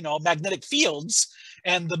produce, magnetic fields,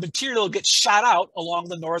 and the material gets shot out along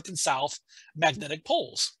the north and south magnetic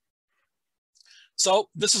poles. So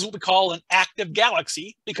this is what we call an active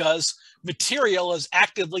galaxy, because material is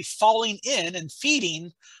actively falling in and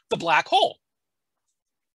feeding the black hole.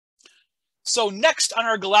 So next on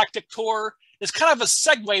our galactic tour is kind of a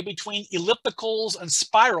segue between ellipticals and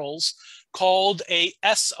spirals, called a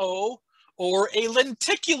SO, or a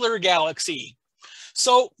lenticular galaxy.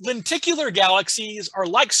 So lenticular galaxies are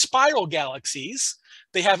like spiral galaxies.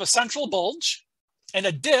 They have a central bulge and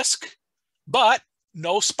a disk, but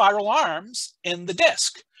no spiral arms in the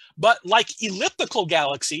disk. But like elliptical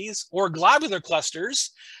galaxies or globular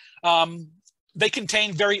clusters, they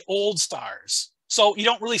contain very old stars. So you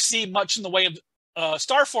don't really see much in the way of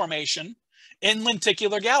star formation in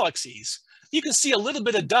lenticular galaxies. You can see a little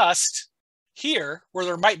bit of dust here where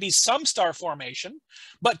there might be some star formation,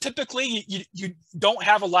 but typically you don't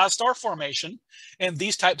have a lot of star formation in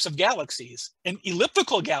these types of galaxies. In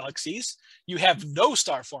elliptical galaxies, you have no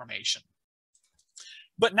star formation.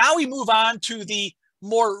 But now we move on to the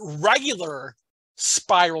more regular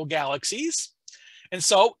spiral galaxies. And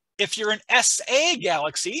so if you're an SA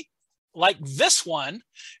galaxy, like this one,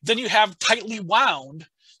 then you have tightly wound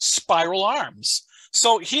spiral arms.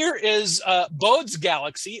 So here is Bode's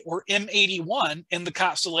galaxy, or M81, in the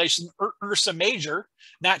constellation Ursa Major,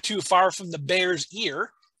 not too far from the bear's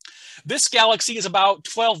ear. This galaxy is about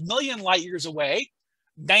 12 million light years away,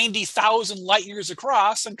 90,000 light years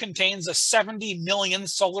across, and contains a 70 million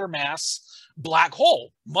solar mass black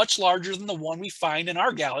hole, much larger than the one we find in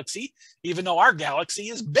our galaxy, even though our galaxy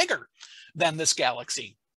is bigger than this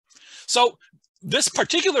galaxy. So this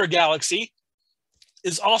particular galaxy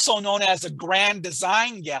is also known as a grand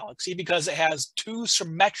design galaxy because it has two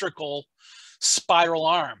symmetrical spiral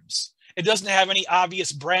arms. It doesn't have any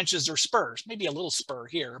obvious branches or spurs, maybe a little spur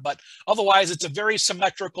here, but otherwise it's a very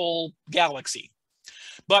symmetrical galaxy.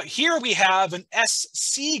 But here we have an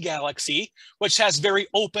SC galaxy, which has very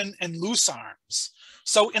open and loose arms.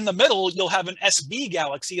 So in the middle, you'll have an SB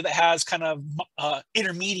galaxy that has kind of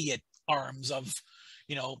intermediate arms of,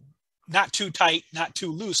 you know, not too tight, not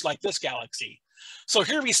too loose like this galaxy. So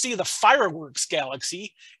here we see the fireworks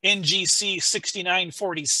galaxy, NGC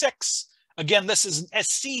 6946. Again, this is an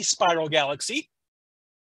SC spiral galaxy.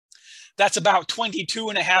 That's about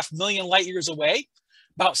 22.5 million light years away,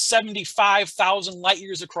 about 75,000 light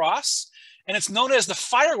years across. And it's known as the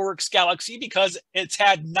fireworks galaxy because it's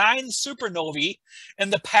had 9 supernovae in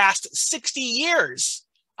the past 60 years.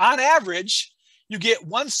 On average, you get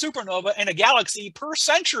 1 supernova in a galaxy per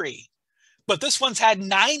century. But this one's had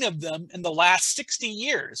 9 of them in the last 60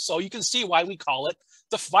 years. So you can see why we call it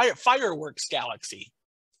the fireworks galaxy.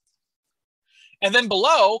 And then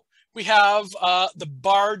below, we have the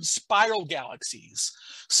barred spiral galaxies.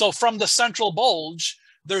 So from the central bulge,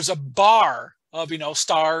 there's a bar of, you know,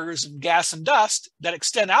 stars and gas and dust that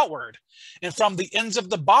extend outward. And from the ends of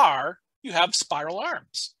the bar, you have spiral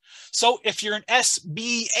arms. So if you're an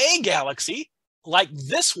SBA galaxy, like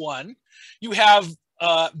this one, you have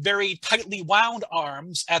very tightly wound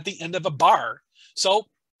arms at the end of a bar. So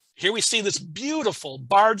here we see this beautiful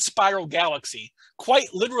barred spiral galaxy,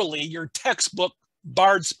 quite literally your textbook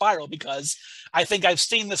barred spiral, because I think I've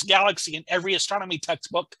seen this galaxy in every astronomy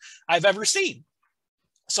textbook I've ever seen.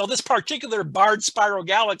 So this particular barred spiral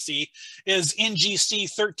galaxy is NGC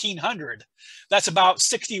 1300. That's about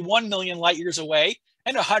 61 million light years away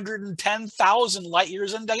and 110,000 light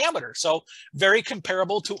years in diameter. So very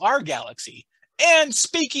comparable to our galaxy. And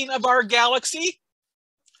speaking of our galaxy,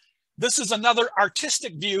 this is another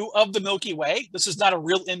artistic view of the Milky Way. This is not a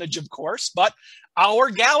real image, of course, but our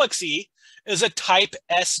galaxy is a type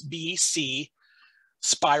SBC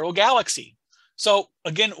spiral galaxy. So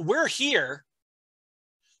again, we're here.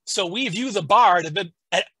 So we view the bar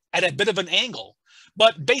at a bit of an angle,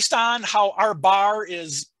 but based on how our bar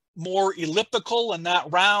is more elliptical and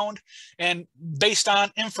not round, and based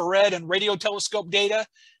on infrared and radio telescope data,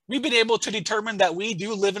 we've been able to determine that we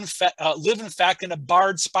do live in fact in a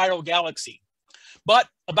barred spiral galaxy. But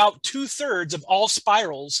about 2/3 of all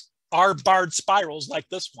spirals are barred spirals like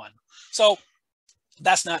this one. So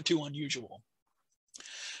that's not too unusual.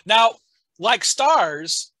 Now, like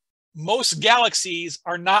stars, most galaxies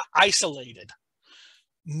are not isolated.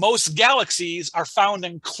 Most galaxies are found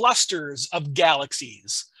in clusters of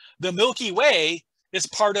galaxies. The Milky Way is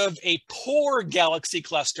part of a poor galaxy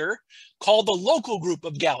cluster called the local group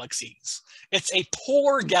of galaxies. It's a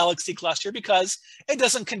poor galaxy cluster because it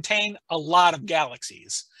doesn't contain a lot of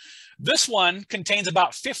galaxies. This one contains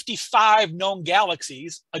about 55 known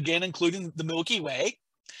galaxies, again, including the Milky Way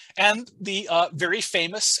and the very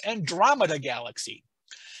famous Andromeda galaxy.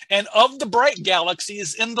 And of the bright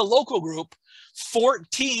galaxies in the local group,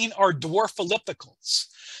 14 are dwarf ellipticals.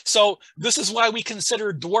 So this is why we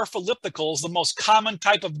consider dwarf ellipticals the most common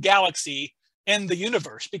type of galaxy in the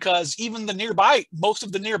universe, because even most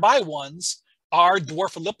of the nearby ones are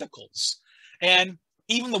dwarf ellipticals. And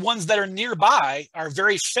even the ones that are nearby are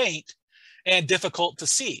very faint and difficult to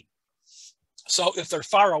see. So if they're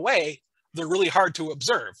far away, they're really hard to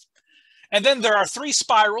observe. And then there are 3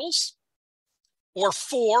 spirals, or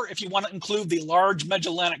 4 if you want to include the Large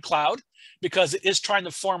Magellanic Cloud, because it is trying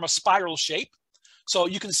to form a spiral shape. So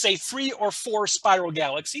you can say 3 or 4 spiral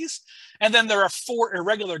galaxies. And then there are 4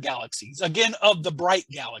 irregular galaxies, again, of the bright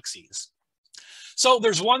galaxies. So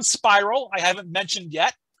there's one spiral I haven't mentioned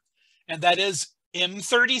yet, and that is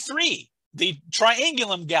M33, the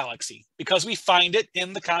Triangulum galaxy, because we find it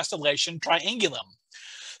in the constellation Triangulum.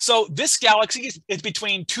 So this galaxy is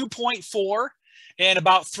between 2.4 and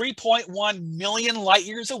about 3.1 million light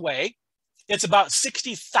years away. It's about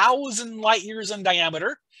 60,000 light years in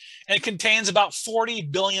diameter, and it contains about 40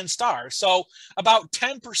 billion stars. So about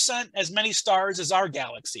 10% as many stars as our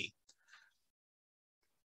galaxy.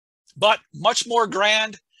 But much more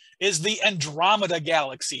grand is the Andromeda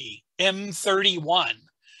galaxy, M31.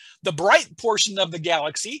 The bright portion of the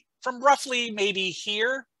galaxy, from roughly maybe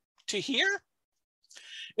here to here,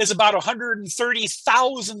 is about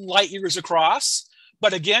 130,000 light years across.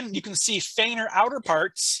 But again, you can see fainter outer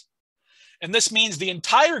parts. And this means the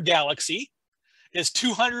entire galaxy is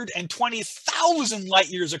 220,000 light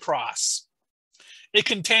years across. It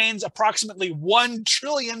contains approximately 1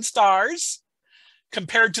 trillion stars,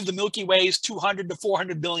 compared to the Milky Way's 200 to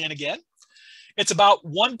 400 billion again. It's about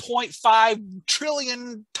 1.5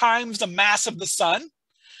 trillion times the mass of the sun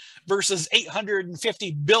versus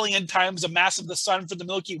 850 billion times the mass of the sun for the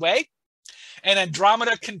Milky Way. And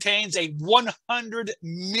Andromeda contains a 100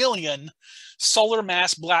 million solar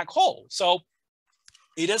mass black hole. So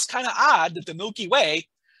it is kind of odd that the Milky Way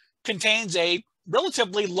contains a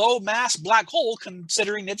relatively low mass black hole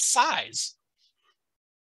considering its size.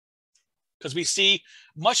 Because we see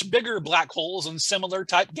much bigger black holes in similar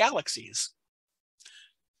type galaxies.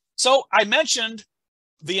 So I mentioned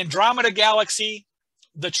the Andromeda Galaxy,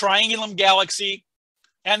 the Triangulum Galaxy,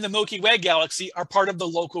 and the Milky Way Galaxy are part of the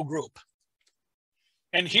local group.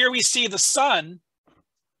 And here we see the sun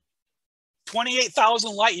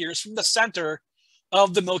 28,000 light years from the center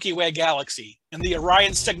of the Milky Way Galaxy in the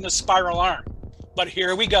Orion Cygnus spiral arm. But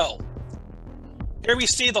here we go. Here we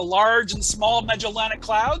see the large and small Magellanic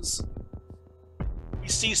Clouds. We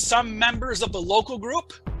see some members of the local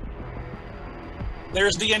group.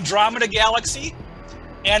 There's the Andromeda Galaxy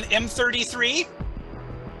and M33.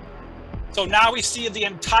 So now we see the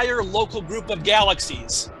entire local group of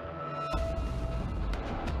galaxies.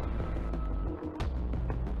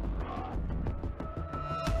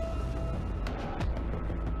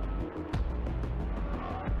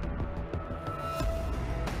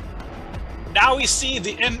 Now we see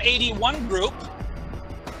the M81 group.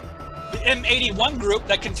 The M81 group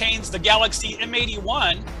that contains the galaxy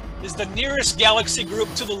M81 is the nearest galaxy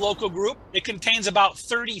group to the local group. It contains about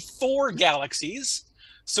 34 galaxies.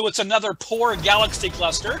 So it's another poor galaxy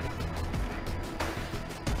cluster.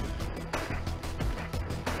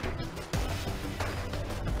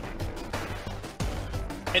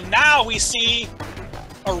 And now we see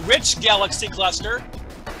a rich galaxy cluster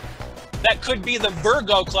that could be the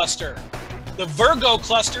Virgo cluster. The Virgo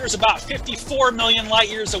cluster is about 54 million light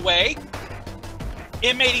years away.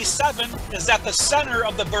 M87 is at the center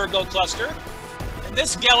of the Virgo cluster. And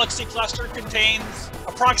this galaxy cluster contains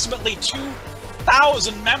approximately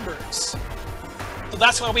 2,000 members. So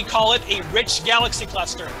that's why we call it a rich galaxy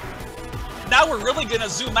cluster. Now we're really going to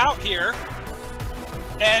zoom out here.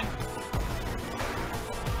 And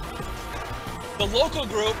the local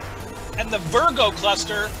group and the Virgo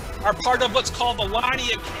cluster are part of what's called the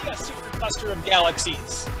Laniakea supercluster of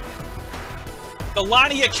galaxies. The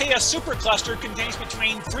Laniakea supercluster contains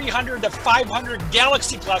between 300 to 500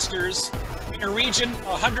 galaxy clusters in a region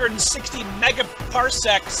 160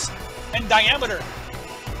 megaparsecs in diameter.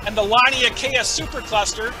 And the Laniakea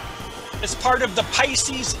supercluster is part of the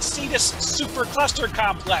Pisces-Cetus supercluster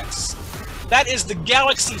complex. That is the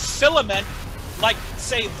galaxy filament, like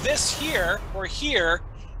say this here or here,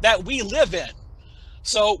 that we live in.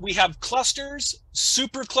 So we have clusters,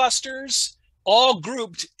 superclusters, all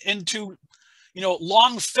grouped into,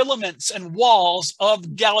 long filaments and walls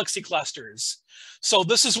of galaxy clusters. So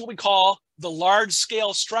this is what we call the large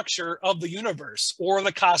scale structure of the universe or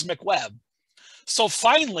the cosmic web. So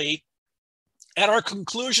finally, at our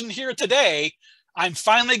conclusion here today, I'm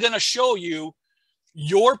finally going to show you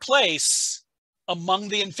your place among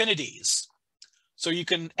the infinities. So you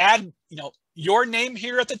can add, your name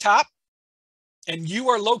here at the top. And you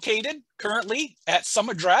are located currently at some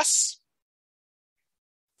address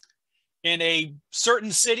in a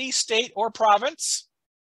certain city, state, or province,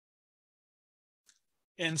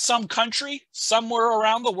 in some country, somewhere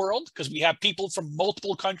around the world, because we have people from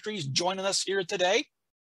multiple countries joining us here today.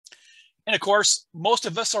 And of course, most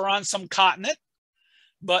of us are on some continent,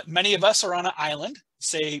 but many of us are on an island,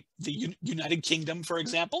 say the United Kingdom, for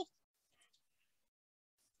example.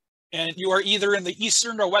 And you are either in the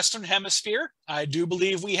Eastern or Western hemisphere. I do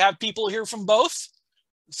believe we have people here from both.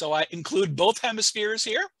 So I include both hemispheres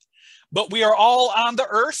here. But we are all on the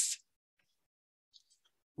Earth,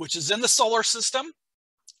 which is in the solar system,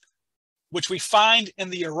 which we find in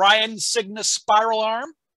the Orion Cygnus spiral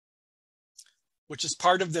arm, which is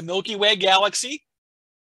part of the Milky Way Galaxy,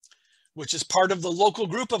 which is part of the local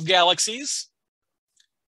group of galaxies.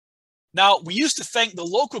 Now, we used to think the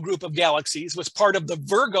local group of galaxies was part of the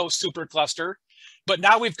Virgo supercluster, but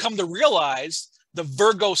now we've come to realize the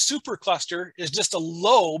Virgo supercluster is just a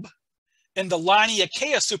lobe in the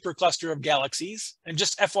Laniakea supercluster of galaxies. And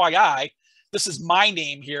just FYI, this is my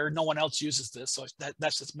name here. No one else uses this, so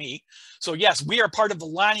that's just me. So yes, we are part of the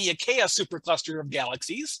Laniakea supercluster of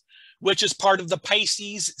galaxies, which is part of the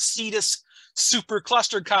Pisces-Cetus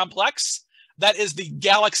supercluster complex. That is the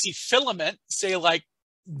galaxy filament, say like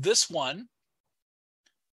this one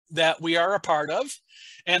that we are a part of.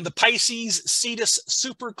 And the Pisces-Cetus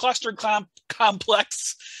supercluster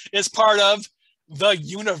complex is part of the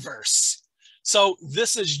universe. So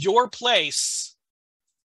this is your place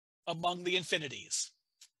among the infinities.